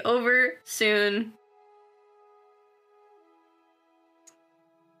 I'll be over soon.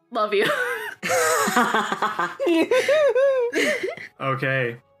 Love you.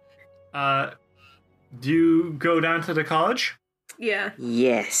 Okay. Do you go down to the college? Yeah.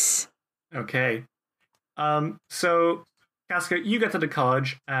 Yes. Okay. So, Casca, you get to the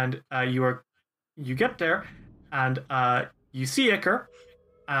college, and you get there, and you see Iker,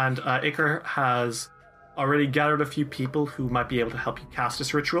 and Iker has already gathered a few people who might be able to help you cast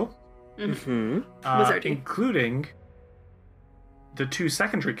this ritual. Mm-hmm. Wizardry. Including the 2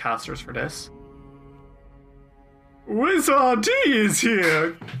 secondary casters for this. Wizard D is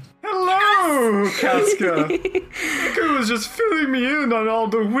here! Hello, Casca! Iker was just filling me in on all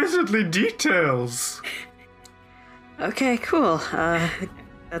the wizardly details. Okay, cool.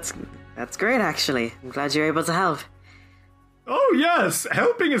 That's great, actually. I'm glad you're able to help. Oh yes,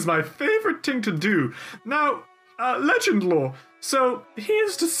 helping is my favorite thing to do. Now, legend lore. So,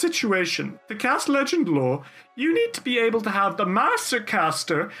 here's the situation. To cast legend lore, you need to be able to have the master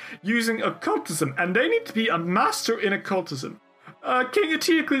caster using occultism, and they need to be a master in occultism. King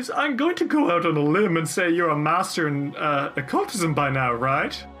Eteocles, I'm going to go out on a limb and say you're a master in occultism by now,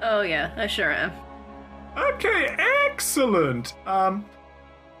 right? Oh yeah, I sure am. Okay, excellent. I'll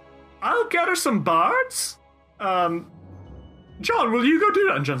gather some bards. John, will you go do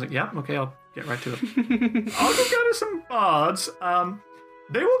that? And John's like, yeah, okay, I'll get right to it. I'll go gather some bards.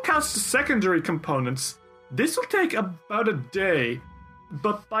 They will cast secondary components. This will take about a day,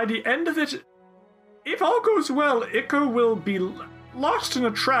 but by the end of it, if all goes well, Iker will be lost in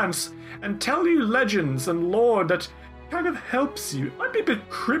a trance and tell you legends and lore that kind of helps you. It might be a bit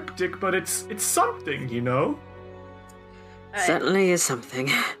cryptic, but it's something, you know? Certainly is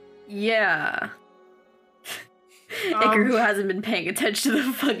something. Yeah. Iker, who hasn't been paying attention to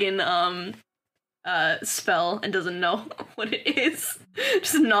the fucking spell and doesn't know what it is,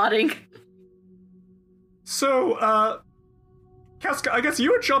 just nodding. So, Casca, I guess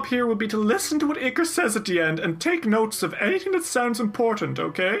your job here will be to listen to what Iker says at the end and take notes of anything that sounds important,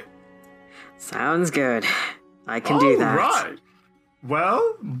 okay? Sounds good. I can do that. Alright.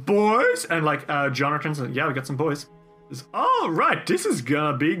 Well, boys, and John returns and yeah, we got some boys. Alright, this is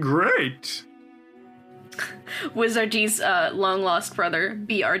gonna be great. Wizard's long lost brother,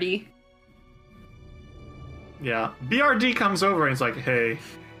 BRD. Yeah, BRD comes over and he's like, hey,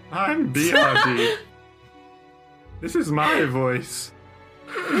 I'm BRD. This is my voice.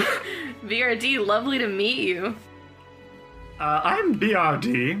 BRD, lovely to meet you. I'm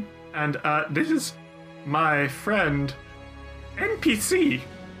BRD, and this is my friend, NPC.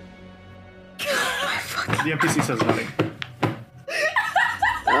 The NPC says nothing.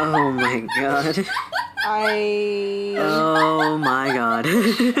 Oh my god. Oh my god.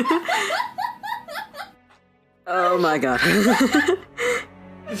 Oh my god.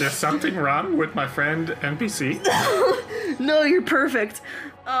 Is there something wrong with my friend NPC? No, you're perfect.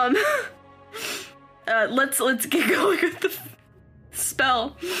 Let's get going with the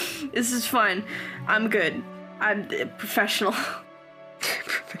spell. This is fine. I'm good. I'm professional.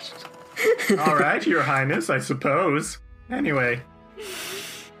 All right, Your Highness, I suppose. Anyway.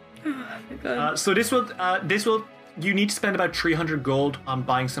 Oh my God. So this will. You need to spend about 300 gold on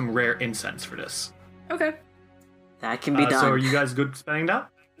buying some rare incense for this. Okay. That can be done. So are you guys good spending that?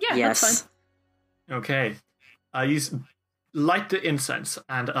 Yeah, yes. that's fine. Okay. Light the incense,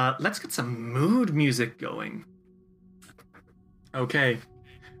 and let's get some mood music going. Okay.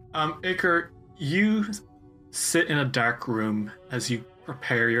 Iker, you sit in a dark room as you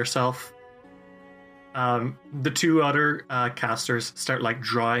prepare yourself. The 2 other casters start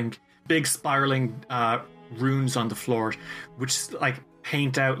drawing big spiraling runes on the floor, which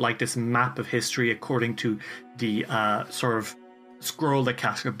paint out this map of history according to the sort of scroll that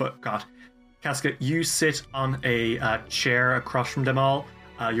Casca got. Casca, you sit on a chair across from them all.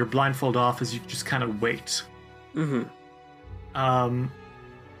 You're blindfolded off as you just kind of wait. Mm-hmm.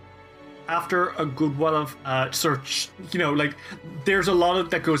 After a good while of search, there's a lot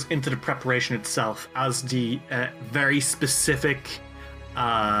that goes into the preparation itself, as the very specific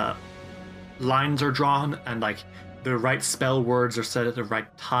lines are drawn and the right spell words are said at the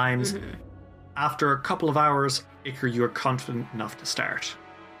right times. Mm-hmm. After a couple of hours, Iker, you are confident enough to start.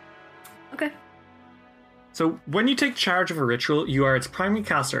 Okay. So when you take charge of a ritual, you are its primary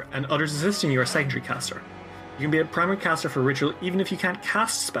caster, and others assisting you are secondary caster. You can be a primary caster for a ritual even if you can't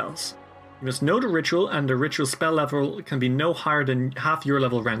cast spells. You must know the ritual, and the ritual spell level can be no higher than half your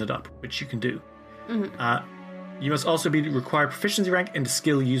level rounded up, which you can do. Mm-hmm. You must also be required proficiency rank in the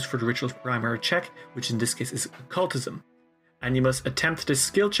skill used for the ritual's primary check, which in this case is occultism. And you must attempt this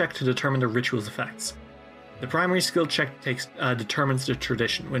skill check to determine the ritual's effects. The primary skill check determines the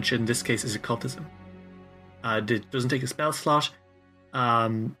tradition, which in this case is occultism. It doesn't take a spell slot.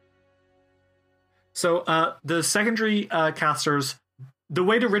 So the secondary casters, the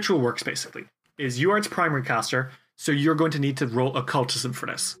way the ritual works basically is you are its primary caster, so you're going to need to roll occultism for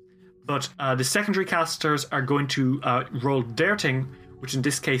this. But the secondary casters are going to roll their thing, which in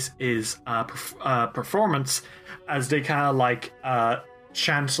this case is performance, as they kind of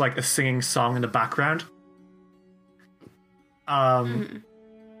chant a singing song in the background. As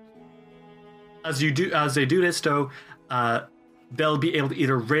they do this, though, they'll be able to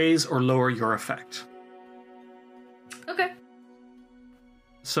either raise or lower your effect. Okay.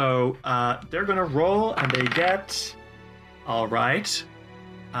 So they're going to roll, and they get... All right.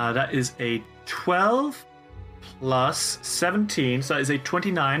 That is a 12 plus 17, so that is a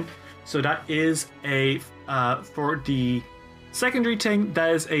 29. So that is a... for the secondary thing,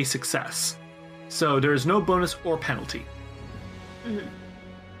 that is a success. So there is no bonus or penalty. Mm-hmm.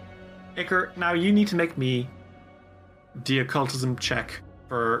 Iker, now you need to make me the occultism check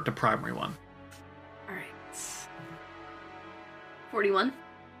for the primary one. Alright. 41.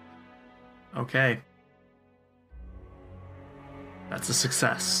 Okay. That's a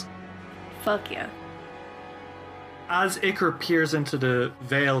success. Fuck yeah. As Iker peers into the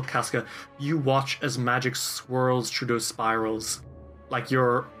veil, Casca, you watch as magic swirls through those spirals, like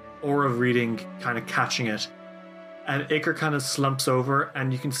your aura of reading kind of catching it. And Iker kind of slumps over,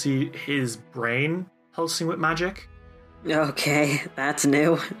 and you can see his brain pulsing with magic. Okay, that's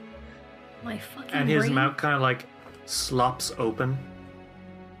new. My fucking And his brain? mouth kind of slops open.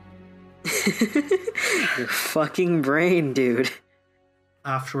 Your fucking brain, dude.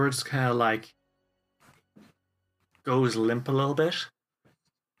 Afterwards, kind of goes limp a little bit.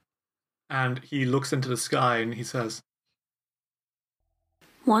 And he looks into the sky and he says,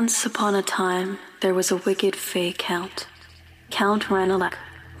 Once upon a time, there was a wicked Fey Count. Count Ranelagh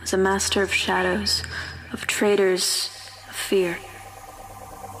was a master of shadows, of traitors, of fear.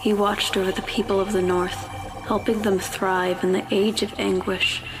 He watched over the people of the North, helping them thrive in the age of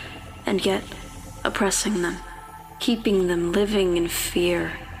anguish, and yet oppressing them, keeping them living in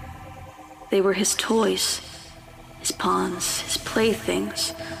fear. They were his toys, his pawns, his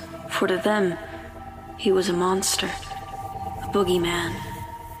playthings, for to them, he was a monster, a boogeyman,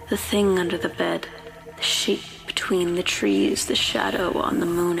 the thing under the bed, the shape between the trees, the shadow on the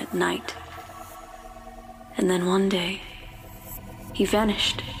moon at night. And then one day, he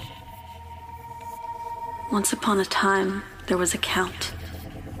vanished. Once upon a time, there was a count.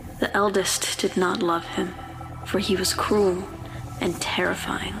 The eldest did not love him, for he was cruel and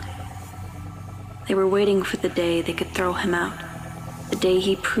terrifying. They were waiting for the day they could throw him out, the day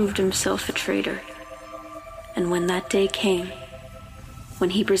he proved himself a traitor. And when that day came,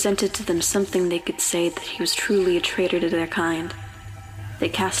 when he presented to them something they could say that he was truly a traitor to their kind, they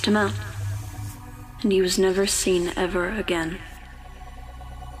cast him out, and he was never seen ever again.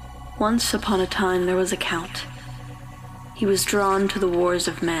 Once upon a time there was a count. He was drawn to the wars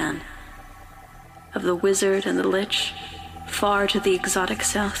of man, of the wizard and the lich, far to the exotic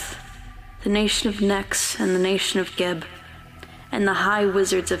south, the nation of Nex and the nation of Geb, and the high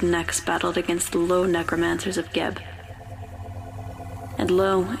wizards of Nex battled against the low necromancers of Geb. And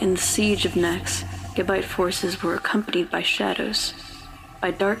lo, in the siege of Nex, Gebite forces were accompanied by shadows, by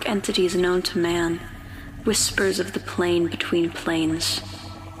dark entities known to man, whispers of the plain between plains.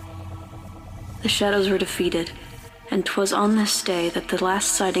 The shadows were defeated, and 'twas on this day that the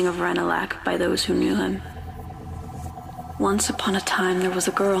last sighting of Ranelagh by those who knew him. Once upon a time there was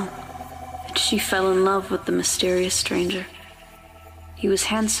a girl, and she fell in love with the mysterious stranger. He was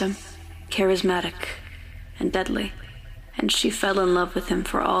handsome, charismatic, and deadly, and she fell in love with him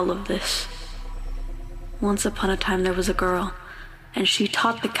for all of this. Once upon a time there was a girl, and she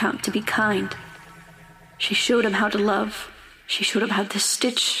taught the Count to be kind. She showed him how to love. She showed him how to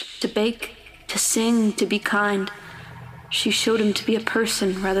stitch, to bake, to sing, to be kind. She showed him to be a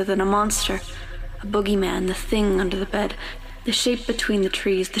person rather than a monster, a boogeyman, the thing under the bed, the shape between the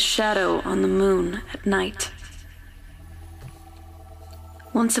trees, the shadow on the moon at night.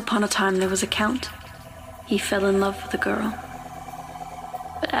 Once upon a time there was a count. He fell in love with a girl.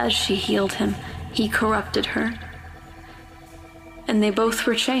 But as she healed him, he corrupted her. And they both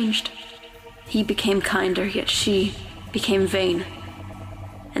were changed. He became kinder, yet she became vain.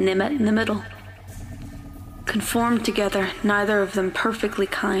 And they met in the middle. Conformed together, neither of them perfectly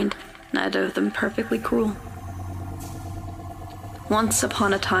kind, neither of them perfectly cruel. Once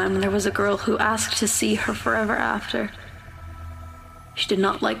upon a time, there was a girl who asked to see her forever after. She did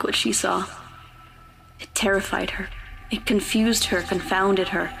not like what she saw. It terrified her. It confused her, confounded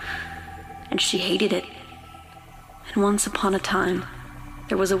her, and she hated it. And once upon a time,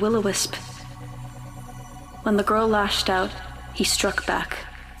 there was a will-o-wisp. When the girl lashed out, he struck back.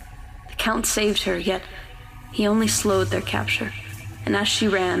 The Count saved her, yet he only slowed their capture, and as she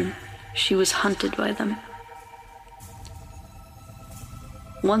ran, she was hunted by them.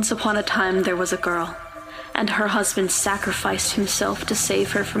 Once upon a time, there was a girl, and her husband sacrificed himself to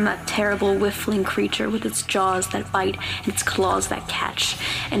save her from that terrible whiffling creature with its jaws that bite and its claws that catch.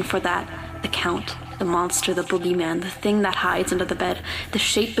 And for that, the Count, the monster, the boogeyman, the thing that hides under the bed, the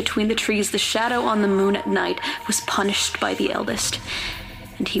shape between the trees, the shadow on the moon at night, was punished by the eldest,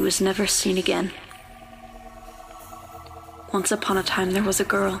 and he was never seen again. Once upon a time there was a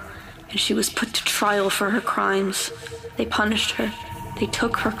girl, and she was put to trial for her crimes. They punished her. They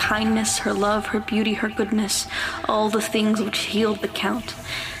took her kindness, her love, her beauty, her goodness, all the things which healed the Count,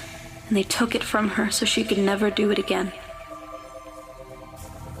 and they took it from her so she could never do it again.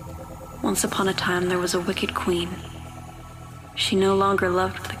 Once upon a time there was a wicked queen. She no longer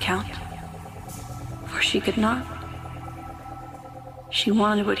loved the Count, for she could not. She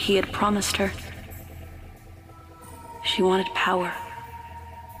wanted what he had promised her. She wanted power.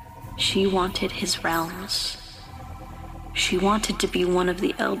 She wanted his realms. She wanted to be one of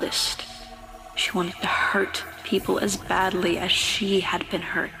the eldest. She wanted to hurt people as badly as she had been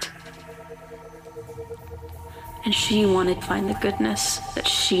hurt. And she wanted to find the goodness that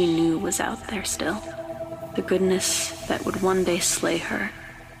she knew was out there still. The goodness that would one day slay her.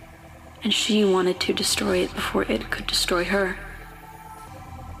 And she wanted to destroy it before it could destroy her.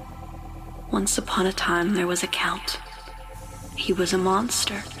 Once upon a time there was a Count. He was a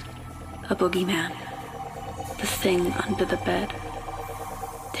monster, a boogeyman, the thing under the bed,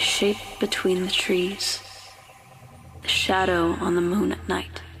 the shape between the trees, the shadow on the moon at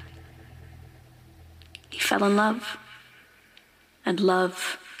night. He fell in love, and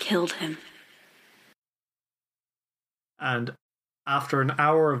love killed him. And after an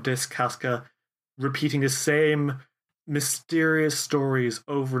hour of this, Casca repeating the same mysterious stories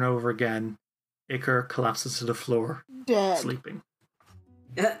over and over again, Iker collapses to the floor, Dead. sleeping.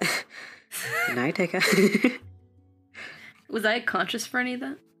 Good night, Ika. Was I conscious for any of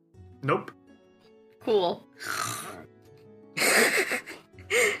that? Nope. Cool.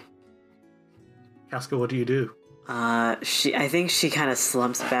 Casca, what do you do? I think she kind of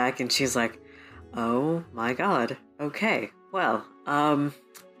slumps back and she's like, oh my god, okay, well,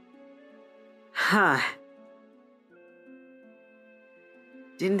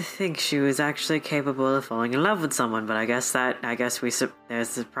 didn't think she was actually capable of falling in love with someone, but I guess there's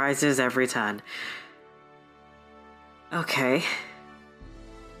surprises every turn. Okay.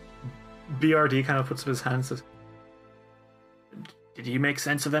 BRD kind of puts up his hand and says, did you make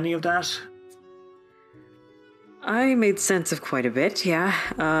sense of any of that? I made sense of quite a bit, yeah.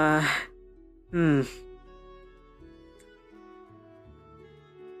 Is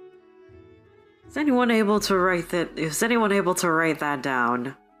anyone able to write that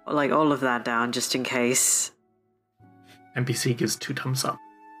down? Like, all of that down, just in case? NPC gives 2 thumbs up.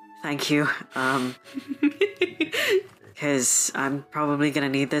 Thank you. Because I'm probably gonna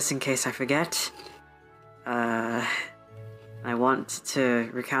need this in case I forget. I want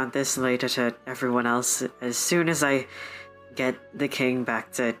to recount this later to everyone else as soon as I get the king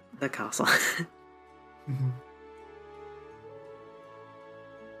back to the castle. Mm-hmm.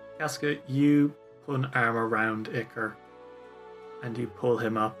 Casca, you put an arm around Iker and you pull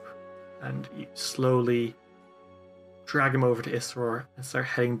him up and you slowly drag him over to Isror and start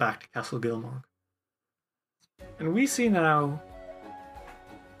heading back to Castle Gilmorg. And we see now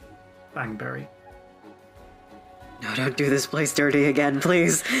Bangberry. No, don't do this place dirty again,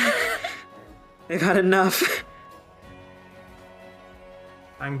 please. I've had enough.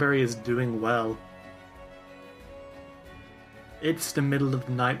 Bangberry is doing well. It's the middle of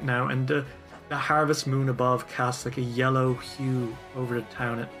the night now, and the harvest moon above casts like a yellow hue over the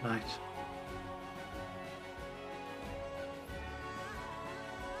town at night.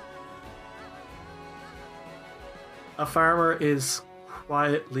 A farmer is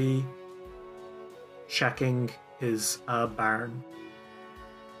quietly checking his barn.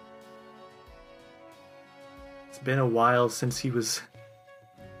 It's been a while since he was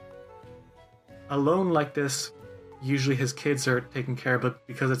alone like this. Usually his kids are taken care of, but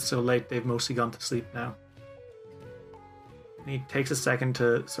because it's so late, they've mostly gone to sleep now. And he takes a second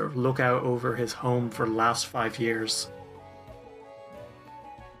to sort of look out over his home for the last 5 years.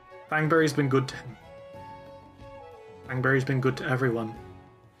 Fangberry's been good to him. Fangberry's been good to everyone.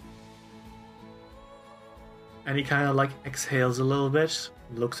 And he kind of like exhales a little bit,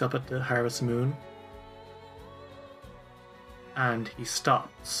 looks up at the harvest moon, and he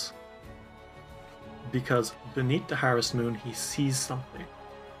stops. Because beneath the harvest moon, he sees something.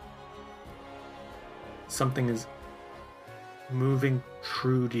 Something is moving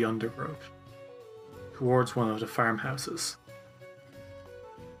through the undergrowth towards one of the farmhouses.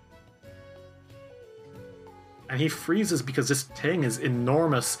 And he freezes because this thing is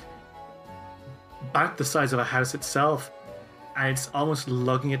enormous, about the size of a house itself, and it's almost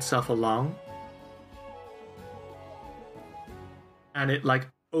lugging itself along. And it like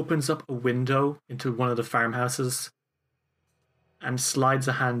opens up a window into one of the farmhouses and slides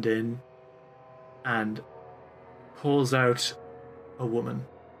a hand in and pulls out a woman.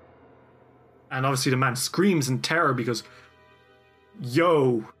 And obviously the man screams in terror because,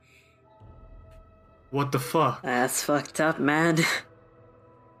 yo, what the fuck? That's fucked up, man.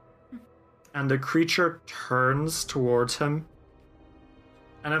 And the creature turns towards him.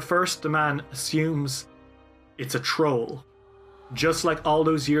 And at first the man assumes it's a troll. Just like all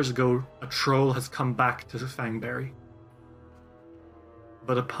those years ago, a troll has come back to Fangberry.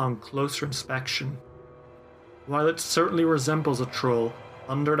 But upon closer inspection, while it certainly resembles a troll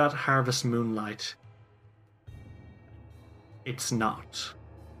under that harvest moonlight, it's not.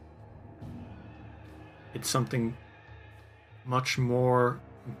 It's something much more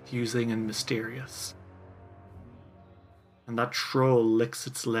confusing and mysterious. And that troll licks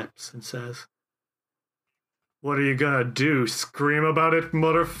its lips and says, "What are you gonna do? Scream about it,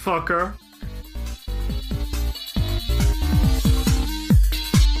 motherfucker?"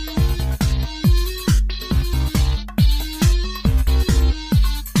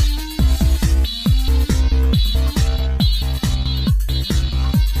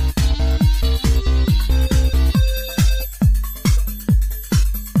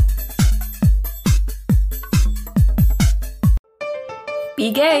 Be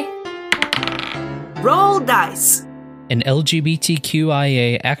gay. Roll dice. An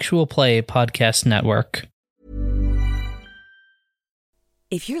LGBTQIA actual play podcast network.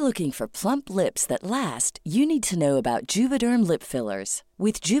 If you're looking for plump lips that last, you need to know about Juvederm lip fillers.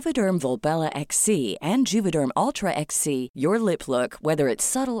 With Juvederm Volbella XC and Juvederm Ultra XC, your lip look, whether it's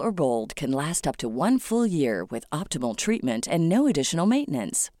subtle or bold, can last up to 1 full year with optimal treatment and no additional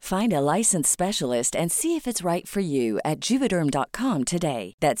maintenance. Find a licensed specialist and see if it's right for you at Juvederm.com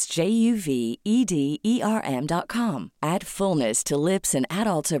today. That's JUVEDERM.com. Add fullness to lips in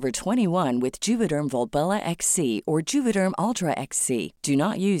adults over 21 with Juvederm Volbella XC or Juvederm Ultra XC. Do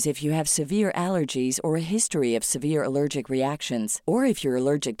not use if you have severe allergies or a history of severe allergic reactions, or if you're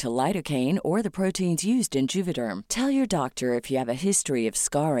allergic to lidocaine or the proteins used in Juvederm. Tell your doctor if you have a history of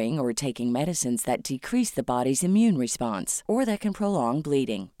scarring or taking medicines that decrease the body's immune response or that can prolong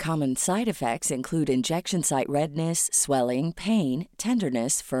bleeding. Common side effects include injection site redness, swelling, pain,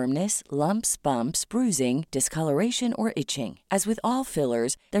 tenderness, firmness, lumps, bumps, bruising, discoloration, or itching. As with all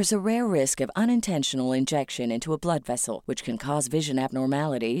fillers, there's a rare risk of unintentional injection into a blood vessel, which can cause vision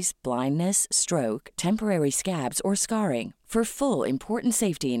abnormalities, blindness, stroke, temporary scabs, or scarring. For full, important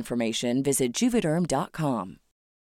safety information, visit Juvederm.com.